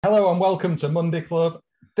Hello and welcome to Monday Club.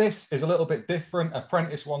 This is a little bit different.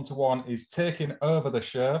 Apprentice 1-to-1 is taking over the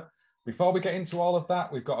show. Before we get into all of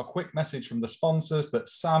that, we've got a quick message from the sponsors that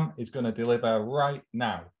Sam is going to deliver right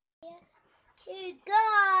now. To go.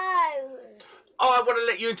 Oh, I want to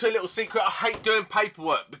let you into a little secret. I hate doing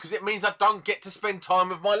paperwork because it means I don't get to spend time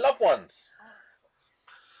with my loved ones.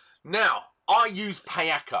 Now, I use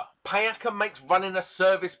Payaka. Payaka makes running a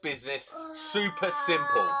service business super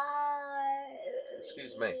simple.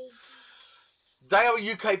 Excuse me. They are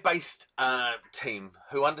a UK-based team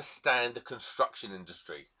who understand the construction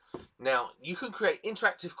industry. Now, you can create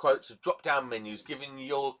interactive quotes of drop-down menus, giving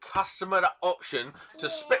your customer the option to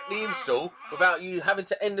spec the install without you having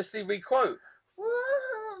to endlessly re-quote.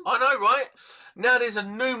 I know, right? Now there's a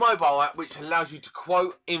new mobile app which allows you to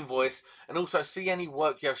quote, invoice, and also see any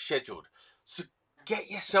work you have scheduled. So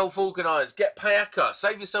get yourself organised, get Payaka,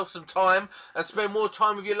 save yourself some time, and spend more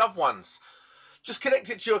time with your loved ones. Just connect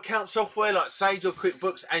it to your account software like Sage or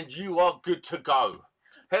QuickBooks and you are good to go.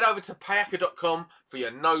 Head over to payaka.com for your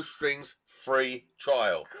no-strings free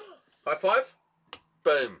trial. High five.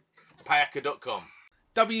 Boom. Payaka.com.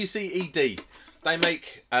 WCED. They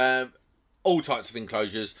make all types of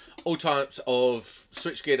enclosures, all types of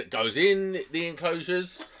switchgear that goes in the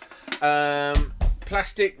enclosures,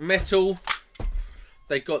 plastic, metal.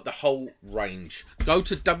 They got the whole range. Go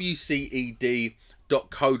to wced.co.uk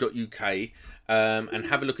and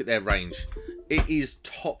have a look at their range. It is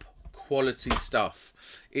top quality stuff.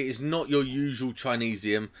 It is not your usual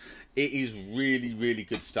Chinesium. It is really, really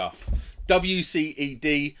good stuff.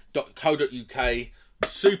 wced.co.uk.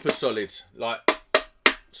 Super solid. Like,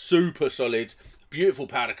 super solid. Beautiful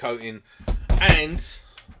powder coating. And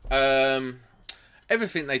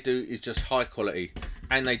everything they do is just high quality.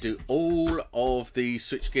 And they do all of the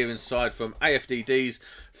switchgear inside from AFDDs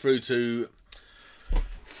through to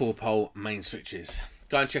 4-pole main switches.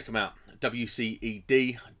 Go and check them out.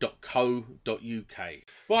 wced.co.uk.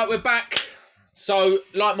 Right, we're back. So,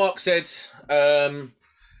 like Mark said, there's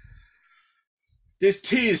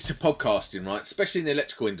tiers to podcasting, right? Especially in the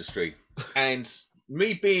electrical industry. And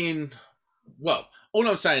me being, well, all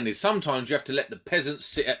I'm saying is sometimes you have to let the peasants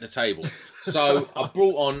sit at the table. So I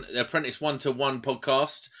brought on the Apprentice 1-to-1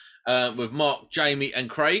 podcast with Mark, Jamie and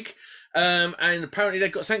Craig. And apparently they've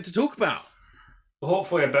got something to talk about.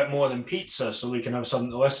 Hopefully a bit more than pizza so we can have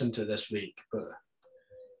something to listen to this week. But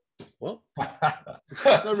what? No,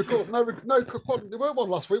 there weren't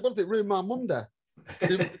one last week. What did it ruin my Monday?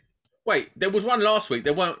 Wait, there was one last week.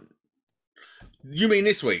 There weren't. You mean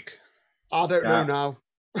this week? I don't know now.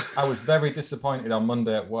 I was very disappointed on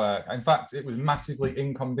Monday at work. In fact, it was massively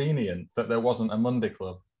inconvenient that there wasn't a Monday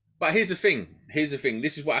Club. But here's the thing.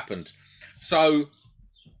 This is what happened. So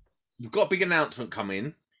we've got a big announcement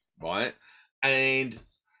coming, right? And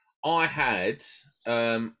I had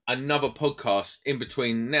another podcast in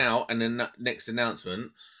between now and the next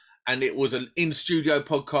announcement. And it was an in-studio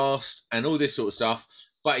podcast and all this sort of stuff.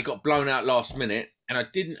 But it got blown out last minute. And I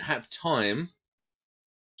didn't have time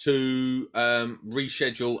to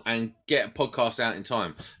reschedule and get a podcast out in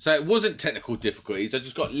time. So it wasn't technical difficulties. I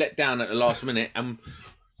just got let down at the last minute. And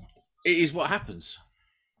it is what happens.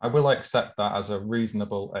 I will accept that as a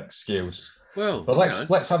reasonable excuse. Well, but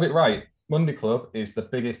let's have it right. Monday Club is the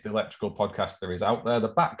biggest electrical podcast there is out there. The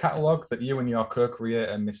back catalogue that you and your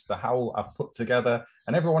co-creator, Mr. Howell, have put together,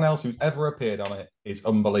 and everyone else who's ever appeared on it is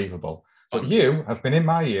unbelievable. But you have been in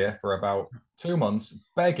my ear for about 2 months,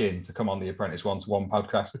 begging to come on the Apprentice 1-to-1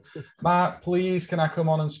 podcast. Mark, please, can I come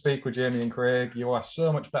on and speak with Jamie and Craig? You are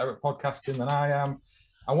so much better at podcasting than I am.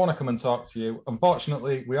 I want to come and talk to you.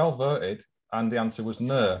 Unfortunately, we all voted, and the answer was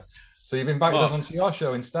no. So you've invited us onto your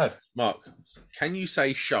show instead. Mark, can you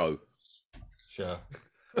say show? Sure.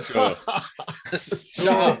 Shut up. That's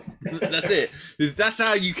it. That's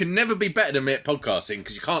how you can never be better than me at podcasting,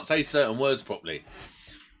 because you can't say certain words properly.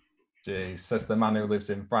 Jeez, says the man who lives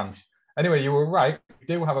in France. Anyway, you were right. We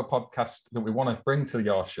do have a podcast that we want to bring to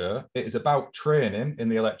your show. It is about training in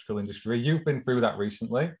the electrical industry. You've been through that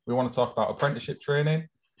recently. We want to talk about apprenticeship training,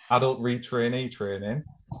 adult retrainee training,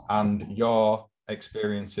 and your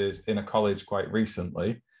experiences in a college quite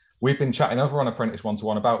recently. We've been chatting over on Apprentice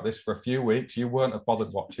 1-to-1 about this for a few weeks. You weren't have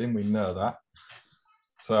bothered watching. We know that.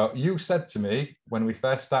 So you said to me when we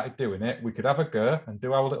first started doing it, we could have a go and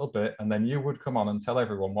do our little bit, and then you would come on and tell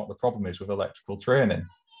everyone what the problem is with electrical training.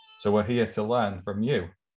 So we're here to learn from you.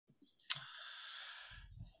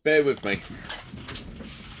 Bear with me.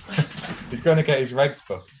 He's going to get his regs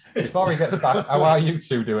book. Before he gets back, how are you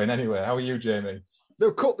two doing anyway? How are you, Jamie?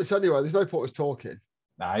 They'll cut this anyway. There's no point us talking.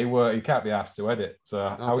 Nah, he can't be asked to edit. So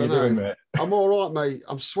how are you doing, mate? I'm all right, mate.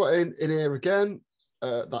 I'm sweating in here again.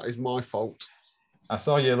 That is my fault. I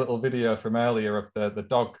saw your little video from earlier of the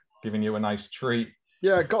dog giving you a nice treat.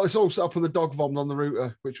 Yeah, got this all set up on the dog vommed on the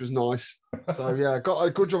router, which was nice. So yeah, got a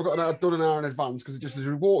good job. Got done an hour in advance because it just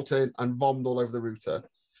literally walked in and vommed all over the router,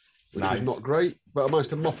 which was not great. But I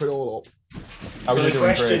managed to mop it all up. How are you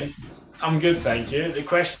doing, Craig? I'm good, thank you. The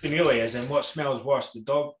question really is, then, what smells worse, the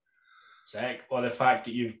dog sick or the fact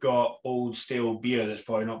that you've got old stale beer that's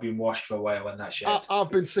probably not been washed for a while in that shed? I've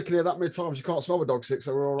been sick in here that many times. You can't smell the dog sick,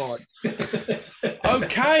 so we're all right.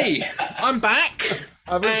 Okay, I'm back.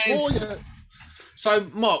 I haven't sworn yet. So,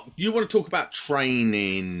 Mark, you want to talk about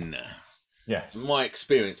training? Yes. My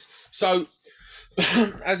experience. So,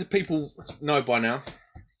 as people know by now,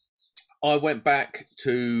 I went back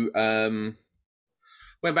to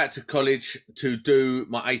college to do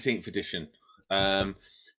my 18th edition.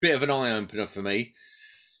 Bit of an eye opener for me.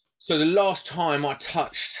 So the last time I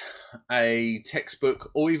touched a textbook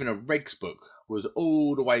or even a regs book was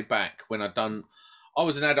all the way back when I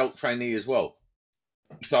was an adult trainee as well.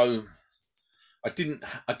 So I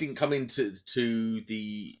didn't come into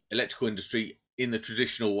the electrical industry in the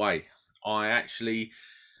traditional way. I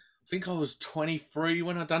think I was 23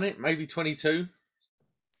 when I done it, maybe 22.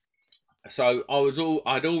 So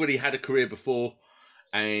I'd already had a career before,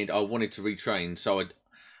 and I wanted to retrain. So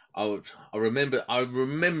I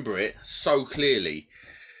remember it so clearly.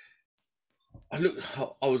 I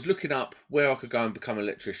was looking up where I could go and become an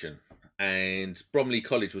electrician, and Bromley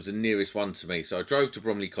College was the nearest one to me. So I drove to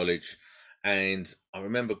Bromley College, and I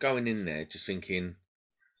remember going in there just thinking,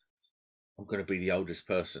 I'm going to be the oldest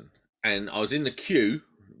person. And I was in the queue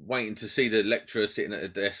waiting to see the lecturer sitting at a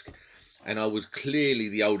desk, and I was clearly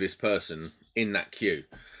the oldest person in that queue.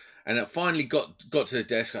 And I finally got to the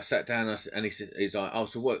desk. I sat down, and he's like, "Oh,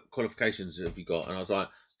 so what qualifications have you got?" And I was like,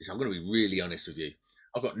 "Listen, I'm going to be really honest with you.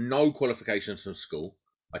 I've got no qualifications from school.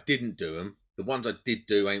 I didn't do them. The ones I did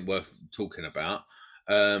do ain't worth talking about.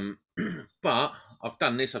 But I've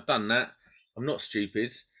done this, I've done that. I'm not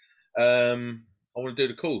stupid. I want to do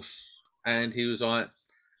the course." And he was like,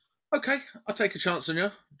 "Okay, I'll take a chance on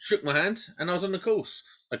you." Shook my hand, and I was on the course.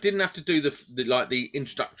 I didn't have to do the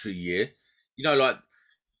introductory year,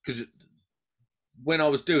 because when I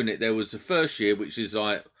was doing it, there was the first year, which is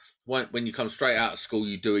like when you come straight out of school,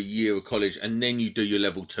 you do a year of college, and then you do your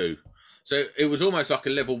level 2. So it was almost like a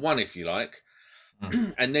level 1, if you like,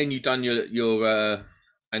 and then you done your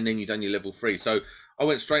level 3. So I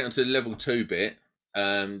went straight onto the level 2 bit.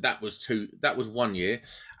 That was 1 year,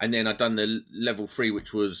 and then I done the level 3,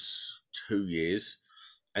 which was 2 years,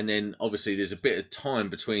 and then obviously there's a bit of time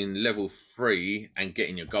between level 3 and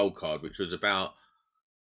getting your gold card, which was about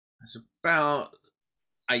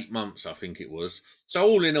 8 months, I think it was. So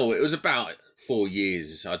all in all, it was about 4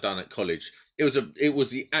 years I done at college. It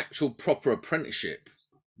was the actual proper apprenticeship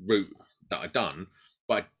route that I done,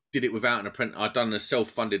 but I did it without an apprentice. I done a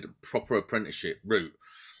self-funded proper apprenticeship route.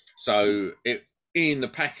 So in the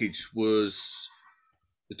package was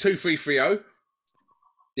the 2330,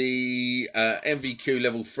 the MVQ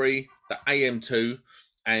level 3, the AM2,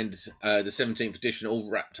 and the 17th edition, all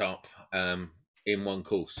wrapped up in one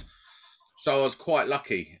course. So I was quite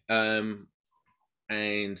lucky, and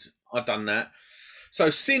I've done that. So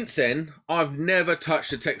since then, I've never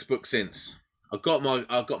touched a textbook since. I got my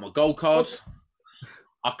gold card.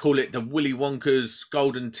 I call it the Willy Wonka's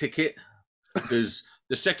golden ticket, because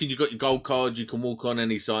the second you got your gold card, you can walk on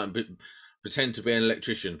any site and pretend to be an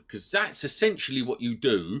electrician, because that's essentially what you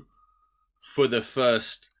do for the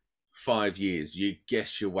first 5 years. You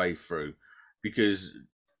guess your way through, because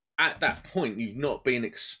at that point, you've not been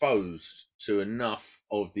exposed to enough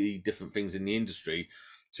of the different things in the industry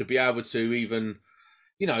to be able to even,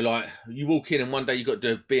 like you walk in and one day you've got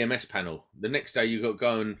to do a BMS panel. The next day you've got to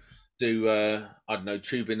go and do,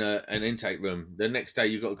 tube in an intake room. The next day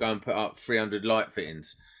you've got to go and put up 300 light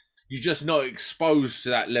fittings. You're just not exposed to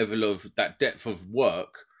that level of that depth of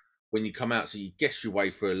work when you come out. So you guess your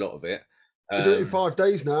way through a lot of it. You can do it in 5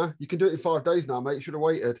 days now. You can do it in 5 days now, mate. You should have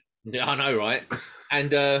waited. Yeah, I know, right?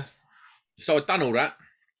 And so I've done all that.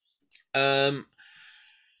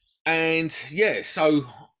 And yeah, so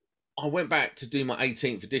I went back to do my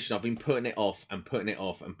 18th edition. I've been putting it off and putting it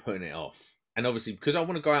off and putting it off. And obviously, because I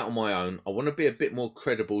want to go out on my own, I want to be a bit more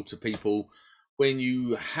credible to people when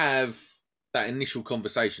you have that initial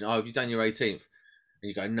conversation. "Oh, have you done your 18th? And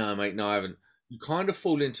you go, "No, mate, no, I haven't." You kind of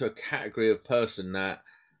fall into a category of person that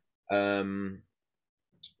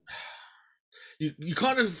you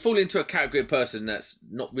kind of fall into a category of person that's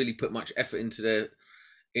not really put much effort into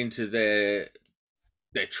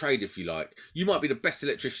their trade, if you like. You might be the best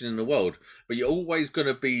electrician in the world, but you're always going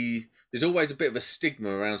to be, there's always a bit of a stigma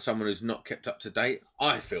around someone who's not kept up to date,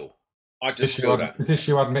 I feel. I just feel that. Is this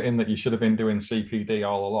you admitting that you should have been doing CPD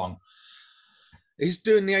all along? He's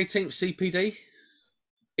doing the 18th CPD.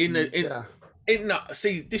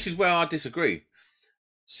 See, this is where I disagree.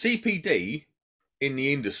 CPD in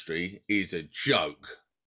the industry is a joke.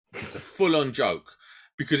 It's a full-on joke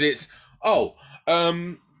because it's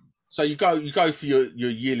so you go for your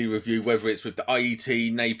yearly review, whether it's with the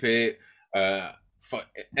IET, NAPIT, for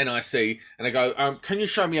NIC, and they go, can you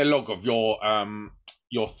show me a log of your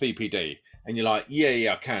CPD? And you're like,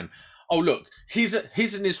 yeah, I can. Oh, look, here's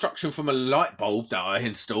an instruction from a light bulb that I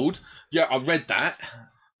installed. Yeah, I read that.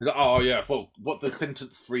 Like, oh yeah, well, what the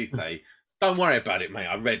sentence 3 say? Don't worry about it, mate.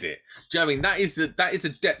 I read it. Do you know what I mean? That is a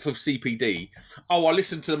depth of CPD. Oh, I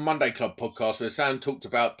listened to the Monday Club podcast where Sam talked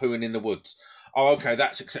about pooing in the woods. Oh, okay,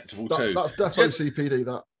 that's acceptable too. That's definitely CPD.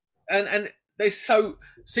 That and they so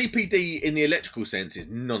CPD in the electrical sense is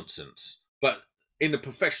nonsense, but in the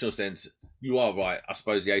professional sense, you are right. I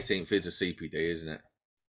suppose the 18th is a CPD, isn't it?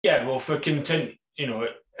 Yeah, well,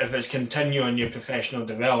 if it's continuing your professional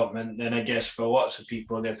development, then I guess for lots of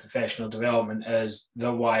people, their professional development is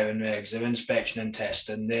their wiring regs, their inspection and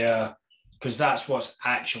testing, because that's what's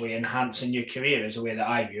actually enhancing your career is the way that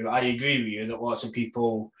I view it. I agree with you that lots of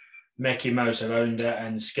people Mickey Mouse around it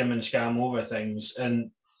and skim and scam over things. And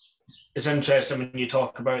it's interesting when you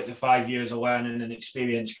talk about the 5 years of learning and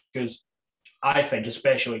experience, because I think,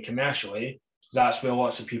 especially commercially, that's where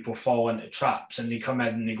lots of people fall into traps and they come in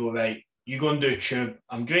and they go, right, you go and do tube.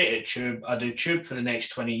 I'm great at tube. I do tube for the next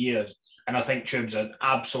 20 years. And I think tube's an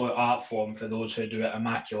absolute art form for those who do it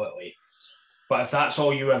immaculately. But if that's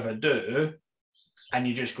all you ever do, and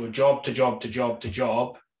you just go job to job to job to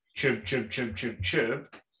job,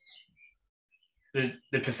 tube,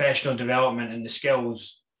 the professional development and the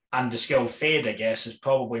skills and the skill fade, I guess, is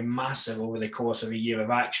probably massive over the course of a year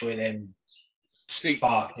of actually then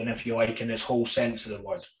sparking, if you like, in this whole sense of the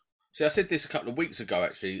word. See, I said this a couple of weeks ago,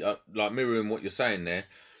 actually, like mirroring what you're saying there.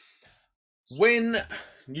 When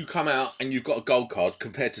you come out and you've got a gold card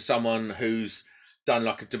compared to someone who's done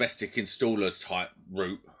like a domestic installer type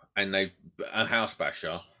route and they've a house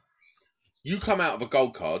basher, you come out of a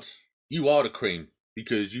gold card, you are the cream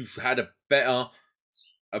because you've had a better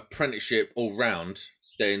apprenticeship all round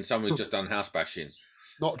than someone who's just done house bashing.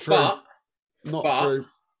 Not true. Not true.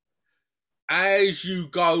 As you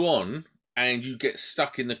go on and you get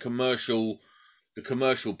stuck in the commercial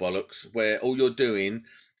bollocks where all you're doing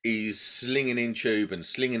is slinging in tube and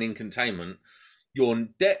slinging in containment, your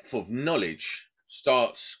depth of knowledge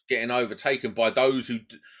starts getting overtaken by those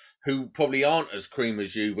who probably aren't as cream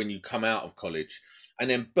as you when you come out of college. And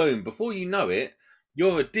then boom, before you know it,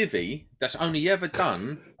 you're a divvy that's only ever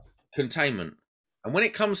done containment. And when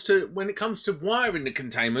it comes to wiring the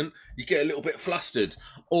containment, you get a little bit flustered,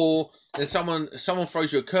 or then someone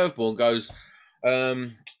throws you a curveball and goes, I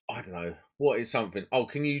don't know, what is something? Oh,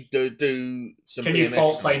 can you do some? Can you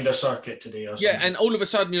fault find a circuit today? Or something? Yeah, and all of a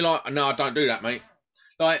sudden you're like, no, I don't do that, mate.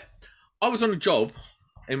 Like I was on a job,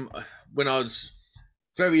 when I was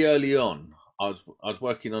very early on. I was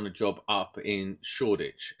working on a job up in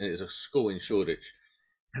Shoreditch, and it was a school in Shoreditch,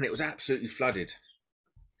 and it was absolutely flooded.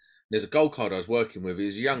 There's a gold card I was working with. He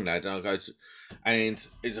was a young lad, and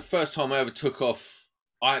it's the first time I ever took off.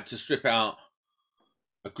 I had to strip out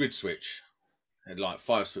a grid switch. It had like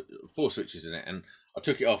 4 switches in it, and I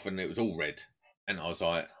took it off, and it was all red. And I was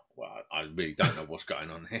like, "Well, I really don't know what's going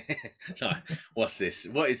on here. Like, what's this?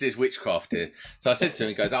 What is this witchcraft here?" So I said to him,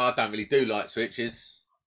 "He goes, I don't really do light switches."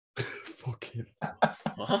 Fuck him.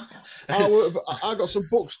 What? I got some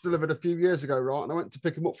books delivered a few years ago, right? And I went to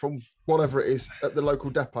pick them up from whatever it is at the local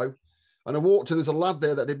depot. And I walked in, there's a lad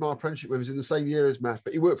there that did my apprenticeship with. He was in the same year as Matt,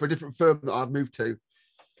 but he worked for a different firm that I'd moved to.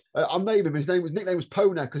 I named him. His nickname was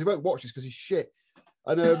Pona, because he won't watch this because he's shit.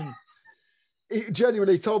 And he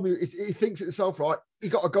genuinely told me he thinks it himself, right? He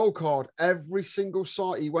got a gold card every single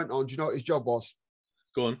site he went on. Do you know what his job was?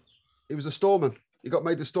 Go on. He was a storeman. He got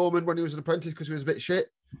made the storeman when he was an apprentice because he was a bit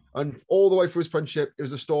shit. And all the way through his apprenticeship, he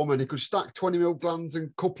was a storeman. He could stack 20 mil glands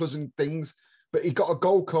and couplers and things, but he got a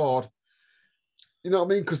gold card. You know what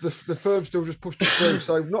I mean? Because the firm still just pushed it through.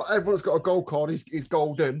 So not everyone's got a gold card. He's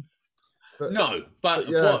golden. But, no, but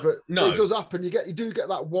it does happen. You do get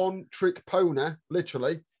that one trick Pona,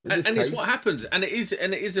 literally. And it's what happens, and it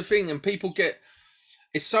is a thing. And people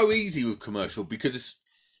it's so easy with commercial because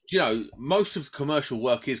most of the commercial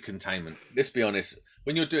work is containment. Let's be honest.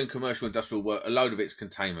 When you're doing commercial industrial work, a load of it's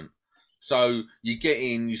containment. So you get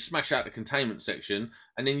in, you smash out the containment section,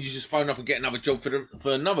 and then you just phone up and get another job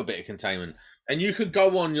for another bit of containment. And you could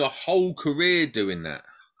go on your whole career doing that.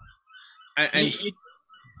 And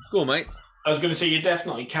go on, mate. I was going to say you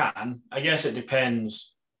definitely can. I guess it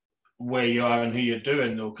depends where you are and who you're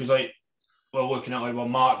doing, though. Because we're looking at like what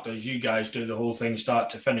Mark does, you guys do the whole thing start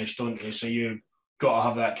to finish, don't you? So you got to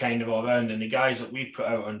have that kind of all round. And the guys that we put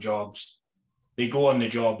out on jobs, they go on the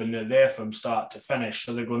job and they're there from start to finish.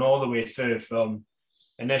 So they're going all the way through from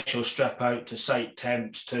initial strip out to site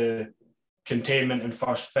temps to containment and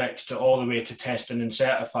first fix to all the way to testing and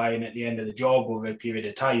certifying at the end of the job over a period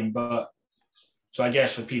of time. But so I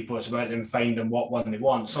guess for people, it's about them finding what one they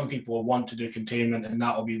want. Some people will want to do containment and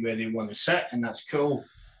that'll be where they want to sit, and that's cool.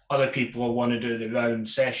 Other people will want to do the round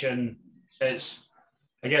session. I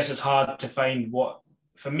guess it's hard to find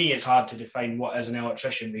for me, it's hard to define what is an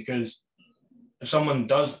electrician, because if someone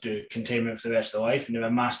does do containment for the rest of their life and they're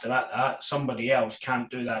a master at that, somebody else can't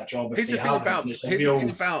do that job if they haven't. Here's the thing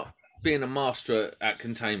about being a master at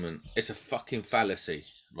containment. It's a fucking fallacy,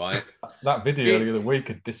 right? That video the other week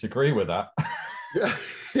could disagree with that.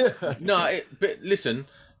 Yeah. No, but listen,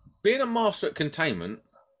 being a master at containment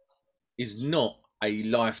is not a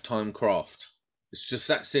lifetime craft. It's just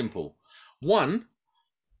that simple. One,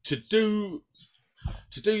 to do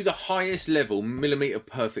the highest level millimeter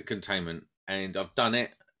perfect containment, and I've done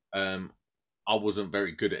it. I wasn't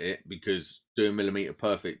very good at it because doing millimeter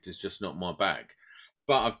perfect is just not my bag.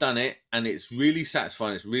 But I've done it, and it's really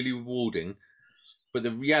satisfying. It's really rewarding. But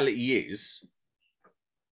the reality is,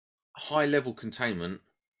 high level containment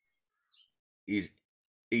is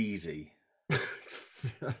easy.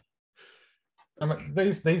 I mean,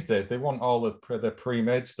 these days they want all the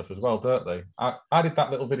pre-made stuff as well, don't they? I did that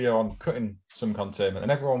little video on cutting some containment,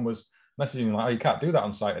 and everyone was messaging me like, "Oh, you can't do that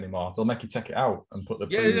on site anymore. They'll make you take it out and put the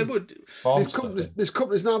they would." There's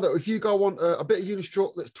companies now that if you go on a bit of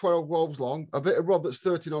unistrut that's 12 rolls long, a bit of rod that's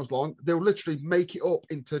 13 rolls long, they'll literally make it up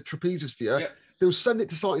into trapezes for you. Yeah. They'll send it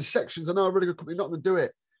to site in sections. I know a really good company not to do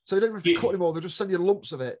it, so you don't have to cut anymore. They'll just send you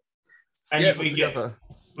lumps of it. And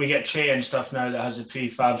we get tray and stuff now that has the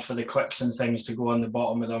prefabs for the clicks and things to go on the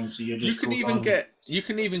bottom of them. So you can even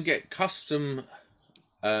get custom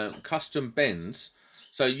bends.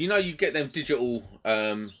 So you get them digital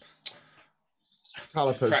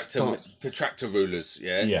protractor rulers.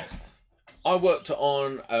 Yeah. I worked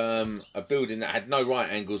on a building that had no right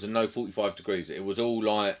angles and no 45 degrees. It was all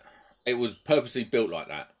like, it was purposely built like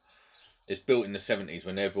that. It's built in the 70s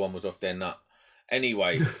when everyone was off their nut.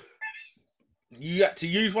 Anyway. You had to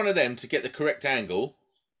use one of them to get the correct angle,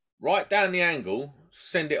 write down the angle,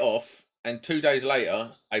 send it off, and 2 days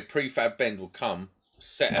later, a prefab bend will come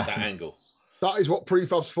set at that angle. That is what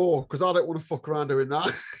prefab's for, because I don't want to fuck around doing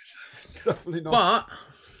that. Definitely not.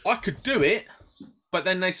 But I could do it, but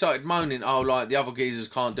then they started moaning, oh, like the other geezers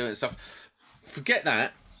can't do it and stuff. Forget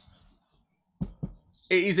that.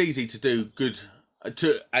 It is easy to do good.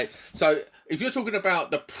 So if you're talking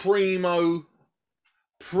about the primo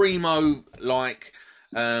like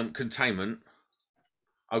containment,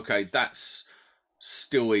 okay, that's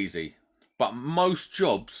still easy, but most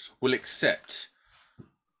jobs will accept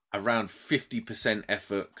around 50%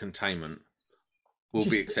 effort containment will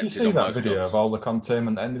be accepted. Did you see that video of all the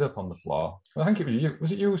containment that ended up on the floor? I think it was you.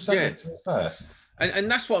 Was it you who sent it to me first?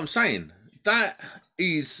 And that's what I'm saying. That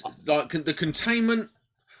is like the containment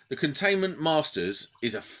masters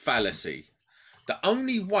is a fallacy. The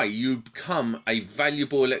only way you become a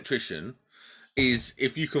valuable electrician is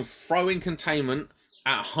if you can throw in containment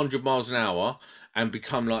at 100 miles an hour and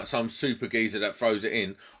become like some super geezer that throws it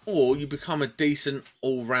in, or you become a decent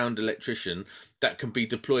all-round electrician that can be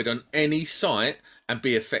deployed on any site and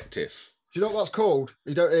be effective. Do you know what that's called?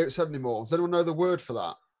 You don't hear it said anymore. Does anyone know the word for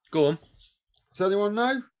that? Go on. Does anyone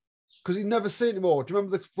know? Because you never see it anymore. Do you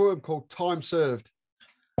remember the word called time served?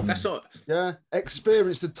 That's not... Yeah,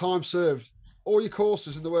 experienced and time served. All your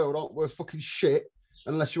courses in the world aren't worth fucking shit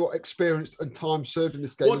unless you're experienced and time served in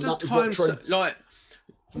this game. What does time like?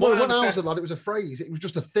 Well, when I was a lad, it was a phrase. It was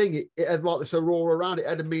just a thing. It had like this aurora around it. It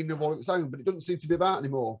had a meaning of all its own, but it doesn't seem to be about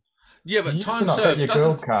anymore. Yeah, but time served served your doesn't...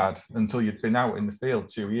 gold card until you'd been out in the field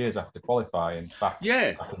 2 years after qualifying. Back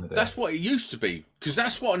in the day. That's what it used to be, because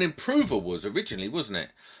that's what an improver was originally, wasn't it?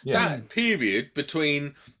 Yeah. That period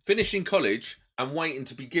between finishing college and waiting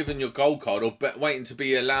to be given your gold card, or waiting to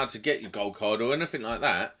be allowed to get your gold card, or anything like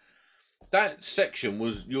that. That section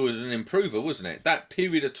was you as an improver, wasn't it? That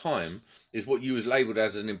period of time is what you was labelled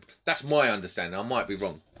as an. That's my understanding. I might be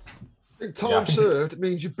wrong. I think time served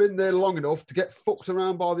means you've been there long enough to get fucked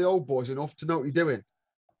around by the old boys enough to know what you're doing.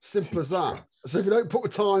 Simple as that. So if you don't put the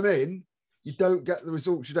time in, you don't get the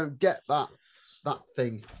results. You don't get that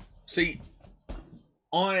thing. See,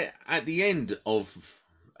 at the end of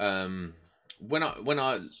when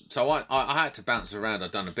I had to bounce around.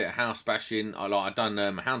 I'd done a bit of house bashing. I'd done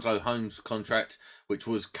Hounslow Homes contract, which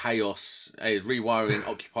was chaos. It was rewiring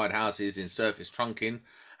occupied houses in surface trunking.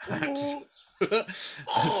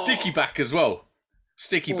 Sticky back as well.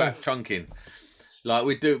 Sticky back trunking. Like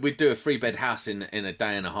we'd do a 3-bed house in a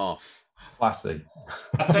day and a half. Classy.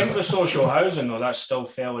 I think with social housing, though, that's still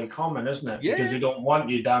fairly common, isn't it? Yeah. Because they don't want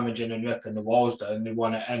you damaging and ripping the walls down. They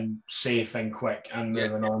want it in safe and quick and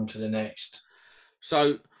moving on to the next.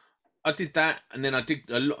 So I did that, and then I did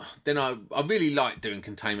a lot. Then I really liked doing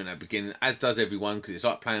containment at the beginning, as does everyone, because it's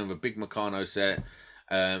like playing with a big Meccano set.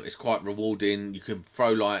 It's quite rewarding. You can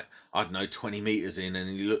throw like, I don't know, 20 meters in,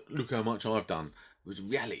 and you look how much I've done. Which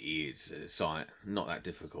reality is not that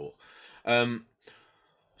difficult.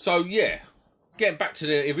 So yeah, getting back to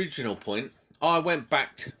the original point, I went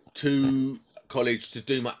back to college to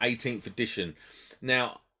do my 18th edition.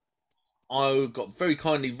 Now, I got very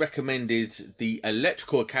kindly recommended the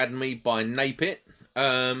Electrical Academy by Napit,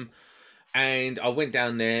 and I went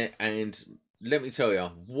down there, and let me tell you,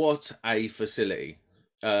 what a facility.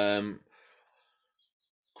 Great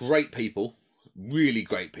people, really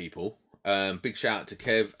great people. Big shout out to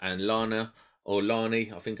Kev and Lana, or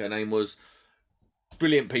Lani, I think her name was.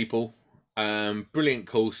 Brilliant people, brilliant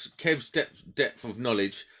course. Kev's depth of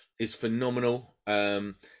knowledge is phenomenal.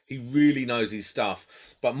 He really knows his stuff.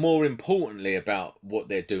 But more importantly about what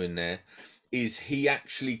they're doing there is he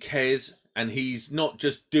actually cares, and he's not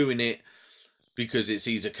just doing it because it's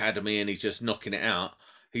his academy and he's just knocking it out.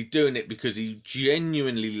 He's doing it because he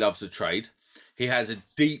genuinely loves the trade. He has a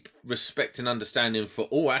deep respect and understanding for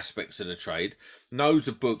all aspects of the trade, knows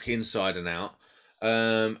the book inside and out,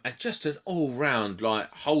 and just an all-round, like,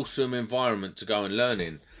 wholesome environment to go and learn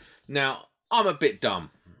in. Now, I'm a bit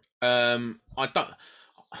dumb. I'm a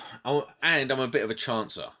bit of a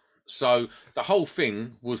chancer. So the whole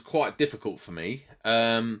thing was quite difficult for me.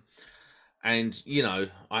 And, you know,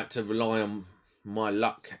 I had to rely on my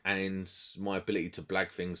luck and my ability to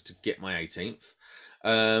blag things to get my 18th.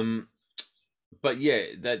 But yeah,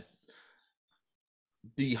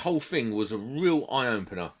 the whole thing was a real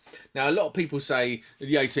eye-opener. Now, a lot of people say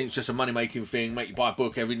the 18th is just a money-making thing, make you buy a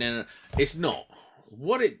book every now and then. It's not.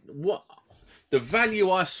 The value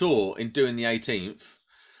I saw in doing the 18th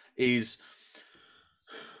is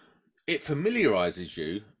it familiarises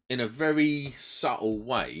you in a very subtle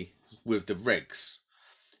way with the regs.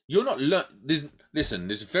 You're not listen,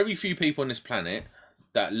 there's very few people on this planet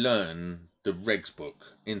that learn the regs book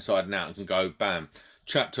inside and out and can go, bam,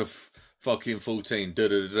 chapter fucking 14,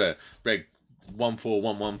 reg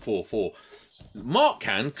 141144. Mark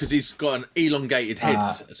can, because he's got an elongated head,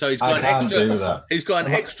 so he's got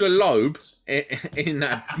an extra lobe in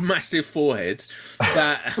that massive forehead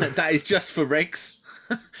that is just for regs.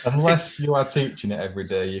 Unless you are teaching it every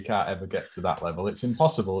day, you can't ever get to that level. It's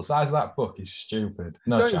impossible. The size of that book is stupid.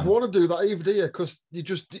 No, you don't want to do that either, do you? Because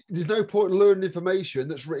there's no point in learning information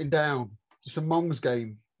that's written down. It's a Mong's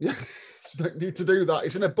game. You don't need to do that.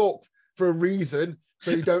 It's in a book for a reason,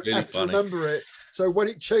 so you don't really have to remember it. So when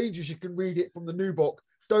it changes, you can read it from the new book.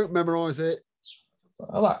 Don't memorize it.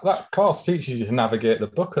 Well, that course teaches you to navigate the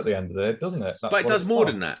book at the end of the day, doesn't it? But it does more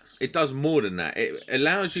than that. It does more than that. It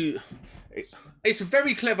allows you... It's a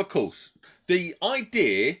very clever course. The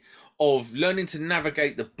idea of learning to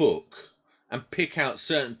navigate the book and pick out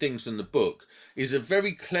certain things from the book is a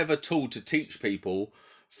very clever tool to teach people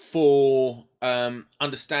for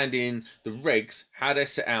understanding the regs, how they're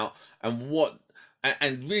set out, and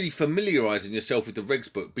really familiarising yourself with the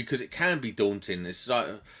regs book, because it can be daunting. It's like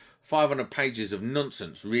 500 pages of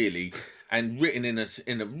nonsense, really, and written in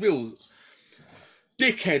a real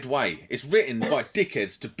dickhead way. It's written by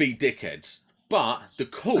dickheads to be dickheads. But the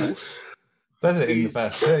course... Says it in the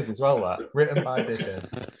first page as well, that. Written by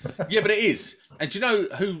dickheads. Yeah, but it is. And do you know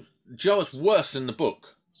what's worse than the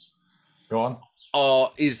book? Go on.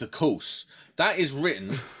 Is the course. That is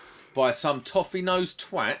written by some toffee-nosed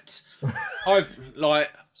twat. I've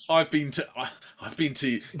been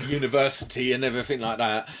to university and everything like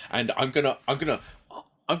that, and I'm gonna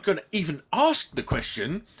even ask the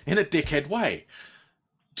question in a dickhead way.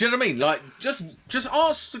 Do you know what I mean? Like, just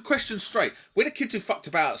ask the question straight. We're the kids who fucked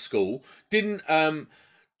about at school, didn't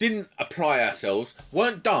apply ourselves,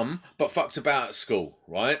 weren't dumb, but fucked about at school,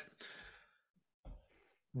 right?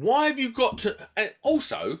 Why have you got to... And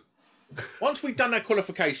also, once we've done our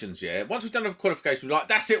qualifications, we're like,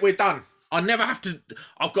 that's it, we're done. I never have to...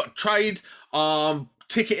 I've got trade,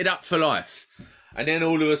 ticketed up for life. And then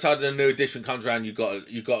all of a sudden a new edition comes around, you got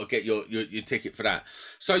to get your ticket for that.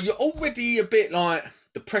 So you're already a bit like...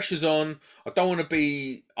 The pressure's on. I've got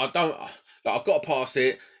to pass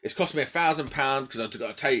it. It's cost me £1,000 because I've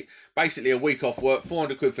got to take basically a week off work,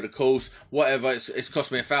 400 quid for the course, whatever. It's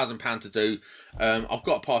cost me £1,000 to do. I've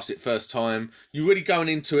got to pass it first time. You're really going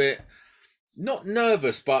into it. not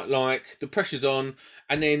nervous, but like the pressure's on,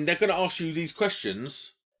 and then they're going to ask you these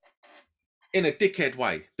questions in a dickhead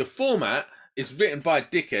way. The format is written by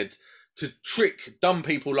dickheads to trick dumb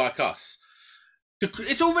people like us.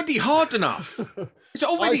 It's already hard enough. It's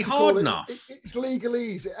already hard enough. It's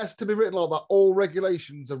legalese. It has to be written like that. All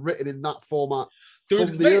regulations are written in that format.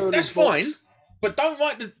 That's fine, but don't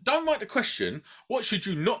write the question. What should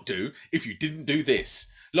you not do if you didn't do this?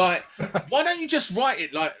 Like, why don't you just write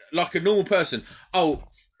it like a normal person? Oh,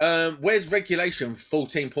 where's regulation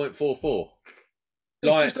 14.44?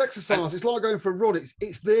 It's just exercise. It's like going for a run.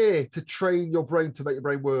 It's there to train your brain, to make your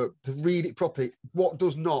brain work, to read it properly. What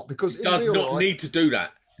does not? Because it does not need to do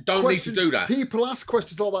that. Don't need to do that. People ask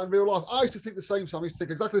questions like that in real life. I used to think the same, Sam. I used to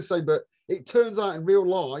think exactly the same, but it turns out in real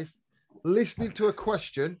life, listening to a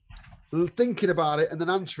question, thinking about it, and then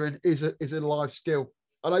answering is a life skill.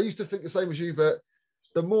 And I used to think the same as you, but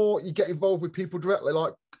the more you get involved with people directly,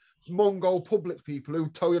 like Mongol public people who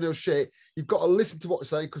tell you their shit, you've got to listen to what they're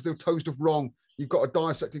saying because they'll tell you stuff wrong. You've got to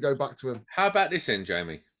dissect and go back to them. How about this then,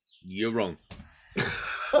 Jamie? You're wrong.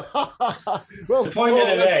 Well, the point of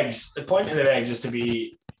the regs is to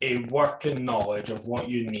be a working knowledge of what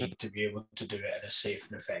you need to be able to do it in a safe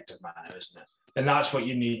and effective manner, isn't it? And that's what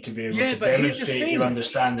you need to be able to demonstrate your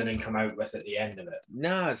understanding and come out with at the end of it.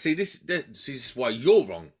 No, this is why you're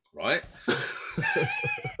wrong, right?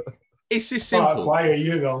 It's just simple. Why are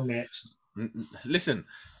you wrong next? Listen,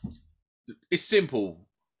 it's simple.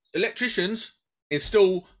 Electricians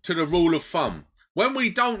install to the rule of thumb. When we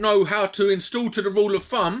don't know how to install to the rule of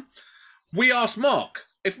thumb, we ask Mark.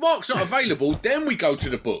 If Mark's not available, then we go to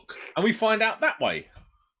the book and we find out that way.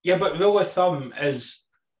 Yeah, but rule of thumb is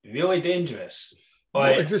really dangerous.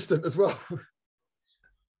 Not existent as well.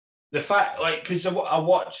 The fact, because I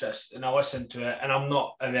watch this and I listen to it, and I'm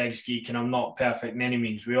not a regs geek and I'm not perfect in any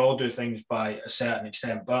means. We all do things by a certain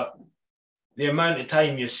extent, but the amount of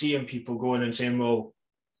time you're seeing people going and saying, well,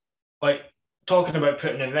 talking about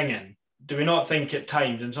putting a ring in, do we not think at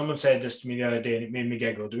times, and someone said this to me the other day and it made me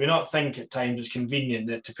giggle, do we not think at times it's convenient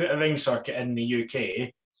that to put a ring circuit in the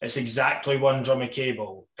UK, it's exactly one drum of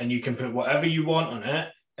cable and you can put whatever you want on it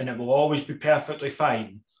and it will always be perfectly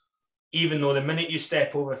fine, even though the minute you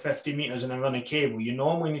step over 50 metres and run a cable, you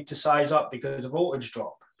normally need to size up because of voltage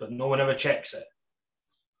drop, but no one ever checks it.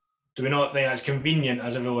 Do we not think that's convenient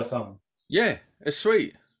as a rule of thumb? Yeah, it's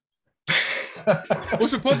sweet.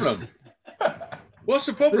 What's the problem? What's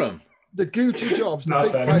the problem? The Gucci jobs.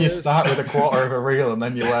 Nothing. You start with a quarter of a reel and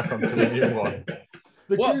then you work onto the new one.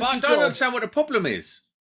 But I don't understand what the problem is.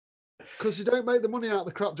 Because you don't make the money out of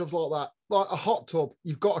the crap jobs like that. Like a hot tub,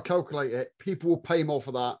 you've got to calculate it. People will pay more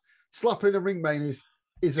for that. Slapping in a ring main is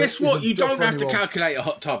Guess what? You don't have to calculate a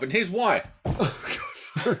hot tub, and here's why.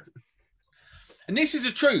 And this is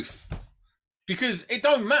the truth. Because it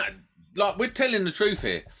don't matter. Like, we're telling the truth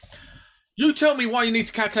here. You tell me why you need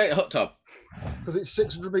to calculate a hot tub. Because it's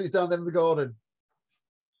 600 metres down there in the garden.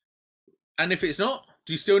 And if it's not,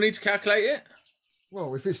 do you still need to calculate it?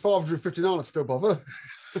 Well, if it's 559, I'd still bother.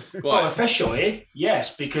 Right. Well, officially,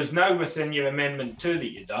 yes, because now within your Amendment 2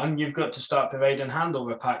 that you've done, you've got to start providing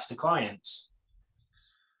handover packs to clients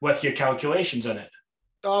with your calculations in it.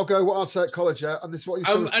 I'll go what I'd say at college, yeah, and this is what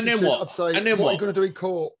you and then what? I'd say, and then what are you going to do in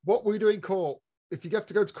court? What will you do in court? If you have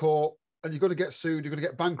to go to court and you're going to get sued, you're going to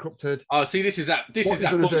get bankrupted. Oh, see, this is that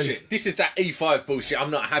bullshit. This is that E5 bullshit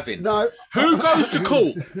I'm not having. No. Who goes to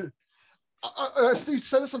court? I say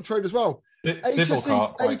this on trade as well.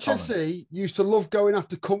 HSE used to love going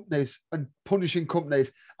after companies and punishing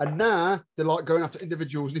companies, and now they like going after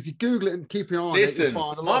individuals. And if you Google it and keep your eye on it, you'll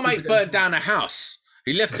find a lot. My mate burnt down a house.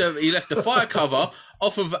 He left the fire cover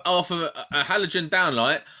off of a halogen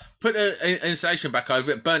downlight, put an insulation back over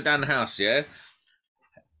it, burnt down the house. Yeah.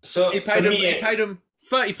 So he paid him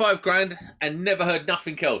 35 grand and never heard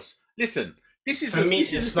nothing else. Listen, this is for me.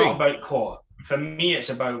 It's not about court. For me, it's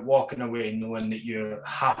about walking away knowing that you're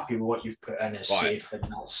happy with what you've put in is safe, and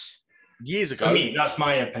that's years ago. For me, that's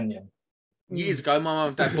my opinion. Years ago, my mum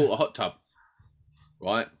and dad bought a hot tub,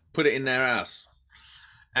 right? Put it in their house.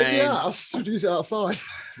 And I should use it outside.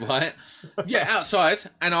 Right? Yeah, outside.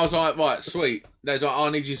 And I was like, right, sweet. They was like, I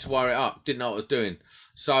need you to wire it up. Didn't know what I was doing.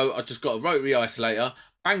 So I just got a rotary isolator,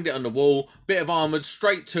 banged it on the wall, bit of armoured,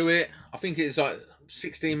 straight to it. I think it's like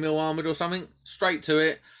 16 mil armoured or something, straight to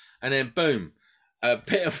it. And then boom, the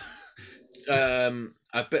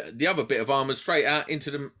other bit of armoured straight out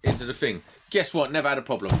into the thing. Guess what? Never had a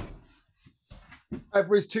problem.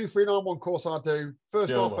 Every 2391 course I do,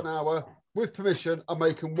 first half an hour, with permission, I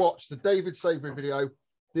make them watch the David Savory video,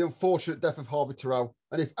 The Unfortunate Death of Harvey Terrell.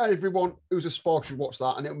 And if everyone who's a spark should watch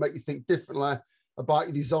that, and it'll make you think differently about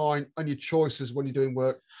your design and your choices when you're doing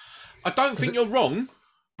work. I don't think you're wrong,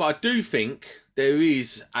 but I do think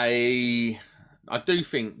I do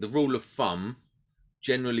think the rule of thumb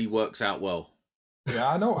generally works out well. Yeah,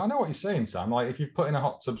 I know what you're saying, Sam. Like if you put in a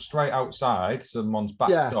hot tub straight outside someone's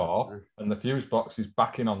back door and the fuse box is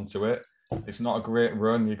backing onto it, it's not a great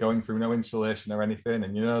run. You're going through no insulation or anything,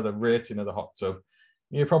 and you know the rating of the hot tub.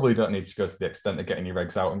 You probably don't need to go to the extent of getting your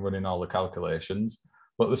regs out and running all the calculations.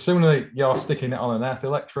 But the sooner you're sticking it on an earth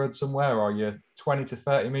electrode somewhere, or you're 20 to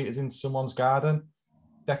 30 meters into someone's garden,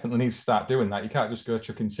 definitely need to start doing that. You can't just go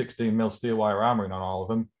chucking 16 mil steel wire armoring on all of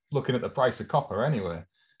them, looking at the price of copper anyway.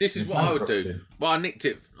 This is what I would do. Well, I nicked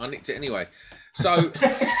it anyway. So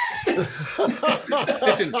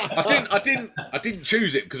listen, I didn't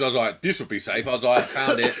choose it because I was like, this would be safe. I was like,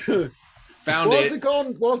 found it. Why's it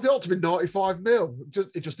gone? Why's the Ultimate 95 mil?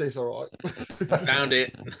 It just is all right. Found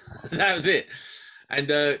it. That was it. And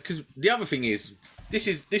because the other thing is, this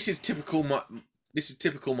is typical my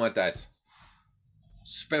dad.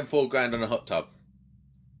 Spend £4,000 on a hot tub,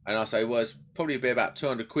 and I say, well, it's probably be about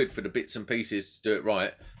 200 quid for the bits and pieces to do it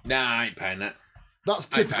right. Nah, I ain't paying that. That's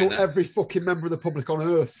typical every fucking member of the public on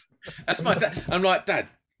earth. That's my dad. I'm like, Dad,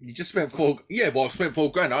 you just spent I've spent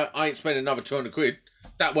 £4,000. I ain't spending another 200 quid.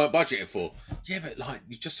 That weren't budgeted for. Yeah, but like,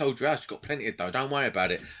 you just sold your house. You've got plenty of dough. Don't worry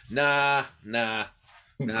about it. Nah.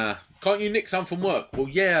 Can't you nick some from work? Well,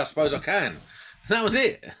 yeah, I suppose I can. That was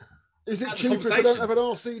it. Is it cheaper if they don't have an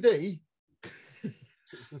RCD?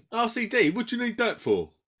 RCD? What do you need that for?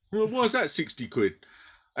 Well, why is that 60 quid?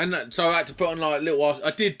 And so I had to put on like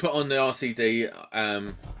I did put on the RCD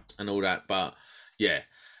and all that, but yeah,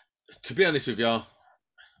 to be honest with you,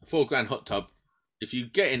 £4,000 hot tub, if you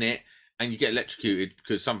get in it and you get electrocuted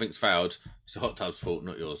because something's failed, it's the hot tub's fault,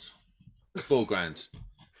 not yours. £4,000.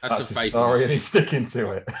 That's a story, and he's sticking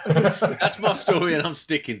to it. That's my story, and I'm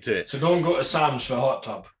sticking to it. So don't go to Sam's for a hot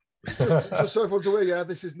tub. Just so everyone's aware,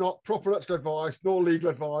 this is not proper electrical advice nor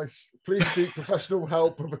legal advice. Please seek professional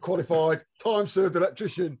help of a qualified, time-served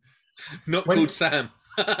electrician. Not called Sam.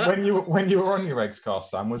 when you were on your regs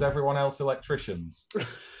course, Sam, was everyone else electricians?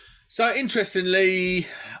 So interestingly,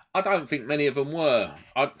 I don't think many of them were.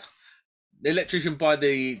 The electrician by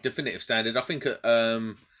the definitive standard, I think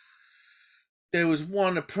there was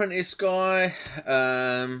one apprentice guy.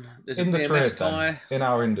 There's in a the BMS trade, guy. Then, in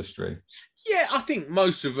our industry. Yeah, I think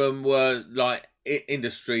most of them were like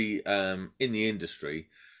industry, in the industry.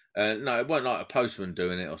 No, it weren't like a postman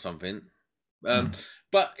doing it or something.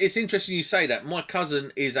 But it's interesting you say that. My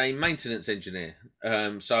cousin is a maintenance engineer.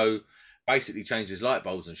 So basically changes light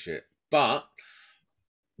bulbs and shit. But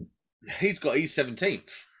he's got his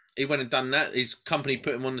 17th. He went and done that. His company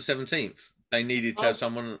put him on the 17th. They needed to have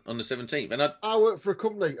someone on the 17th. And I work for a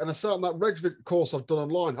company and I sat on that regs course I've done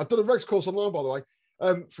online. I've done a regs course online, by the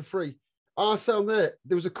way, for free. I sat on there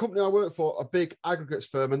was a company I worked for, a big aggregates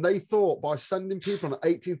firm, and they thought by sending people on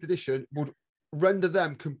an 18th edition would render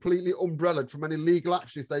them completely umbrellaed from any legal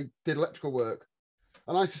action if they did electrical work.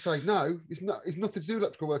 And I used to say, no, it's nothing to do with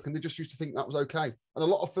electrical work, and they just used to think that was okay. And a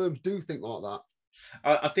lot of firms do think like that.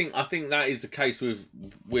 I think that is the case with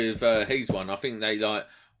his one. I think they like,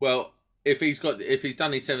 well, if he's done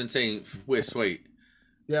his 17th, we're sweet.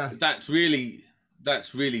 Yeah, that's really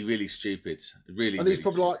stupid. Really, and he's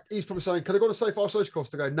probably saying, "Can I go on a safe social course?"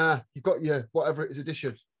 To go, nah, you've got your whatever it is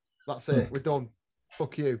edition. That's it. We're done.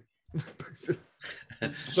 Fuck you.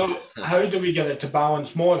 So how do we get it to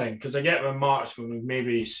balance more then? Because I get remarks when we've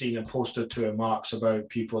maybe seen a post or two remarks about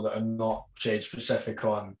people that are not trade specific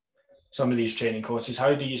on some of these training courses.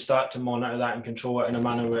 How do you start to monitor that and control it in a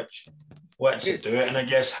manner which lets it do it? And I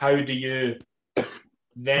guess how do you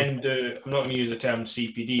then do, I'm not going to use the term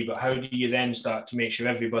CPD, but how do you then start to make sure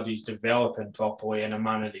everybody's developing properly in a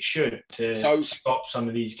manner they should to stop some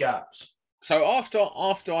of these gaps? So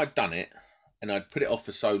after I'd done it and I'd put it off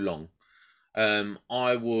for so long,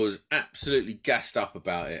 I was absolutely gassed up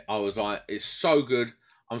about it. I was like, it's so good.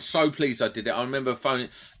 I'm so pleased I did it. I remember phoning,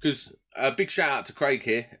 because a big shout out to Craig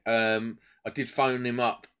here. I did phone him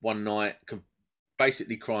up one night,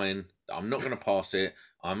 basically crying that I'm not going to pass it.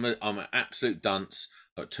 I'm an absolute dunce.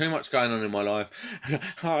 Got too much going on in my life.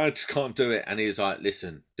 I just can't do it. And he was like,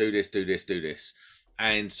 listen, do this.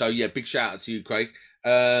 And so, yeah, big shout out to you, Craig.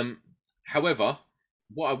 However,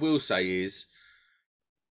 what I will say is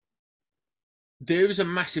there is a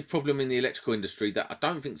massive problem in the electrical industry that I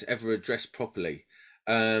don't think is ever addressed properly.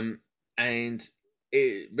 And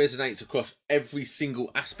it resonates across every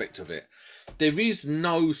single aspect of it. There is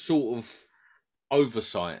no sort of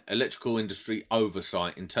electrical industry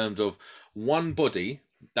oversight in terms of one body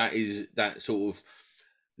that sort of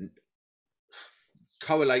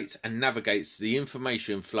correlates and navigates the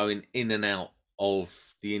information flowing in and out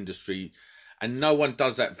of the industry and no one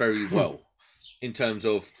does that very well in terms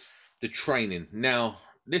of the training. Now,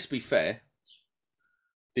 let's be fair.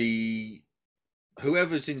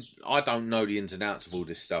 Whoever's in, I don't know the ins and outs of all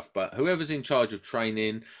this stuff, but whoever's in charge of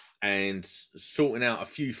training and sorting out a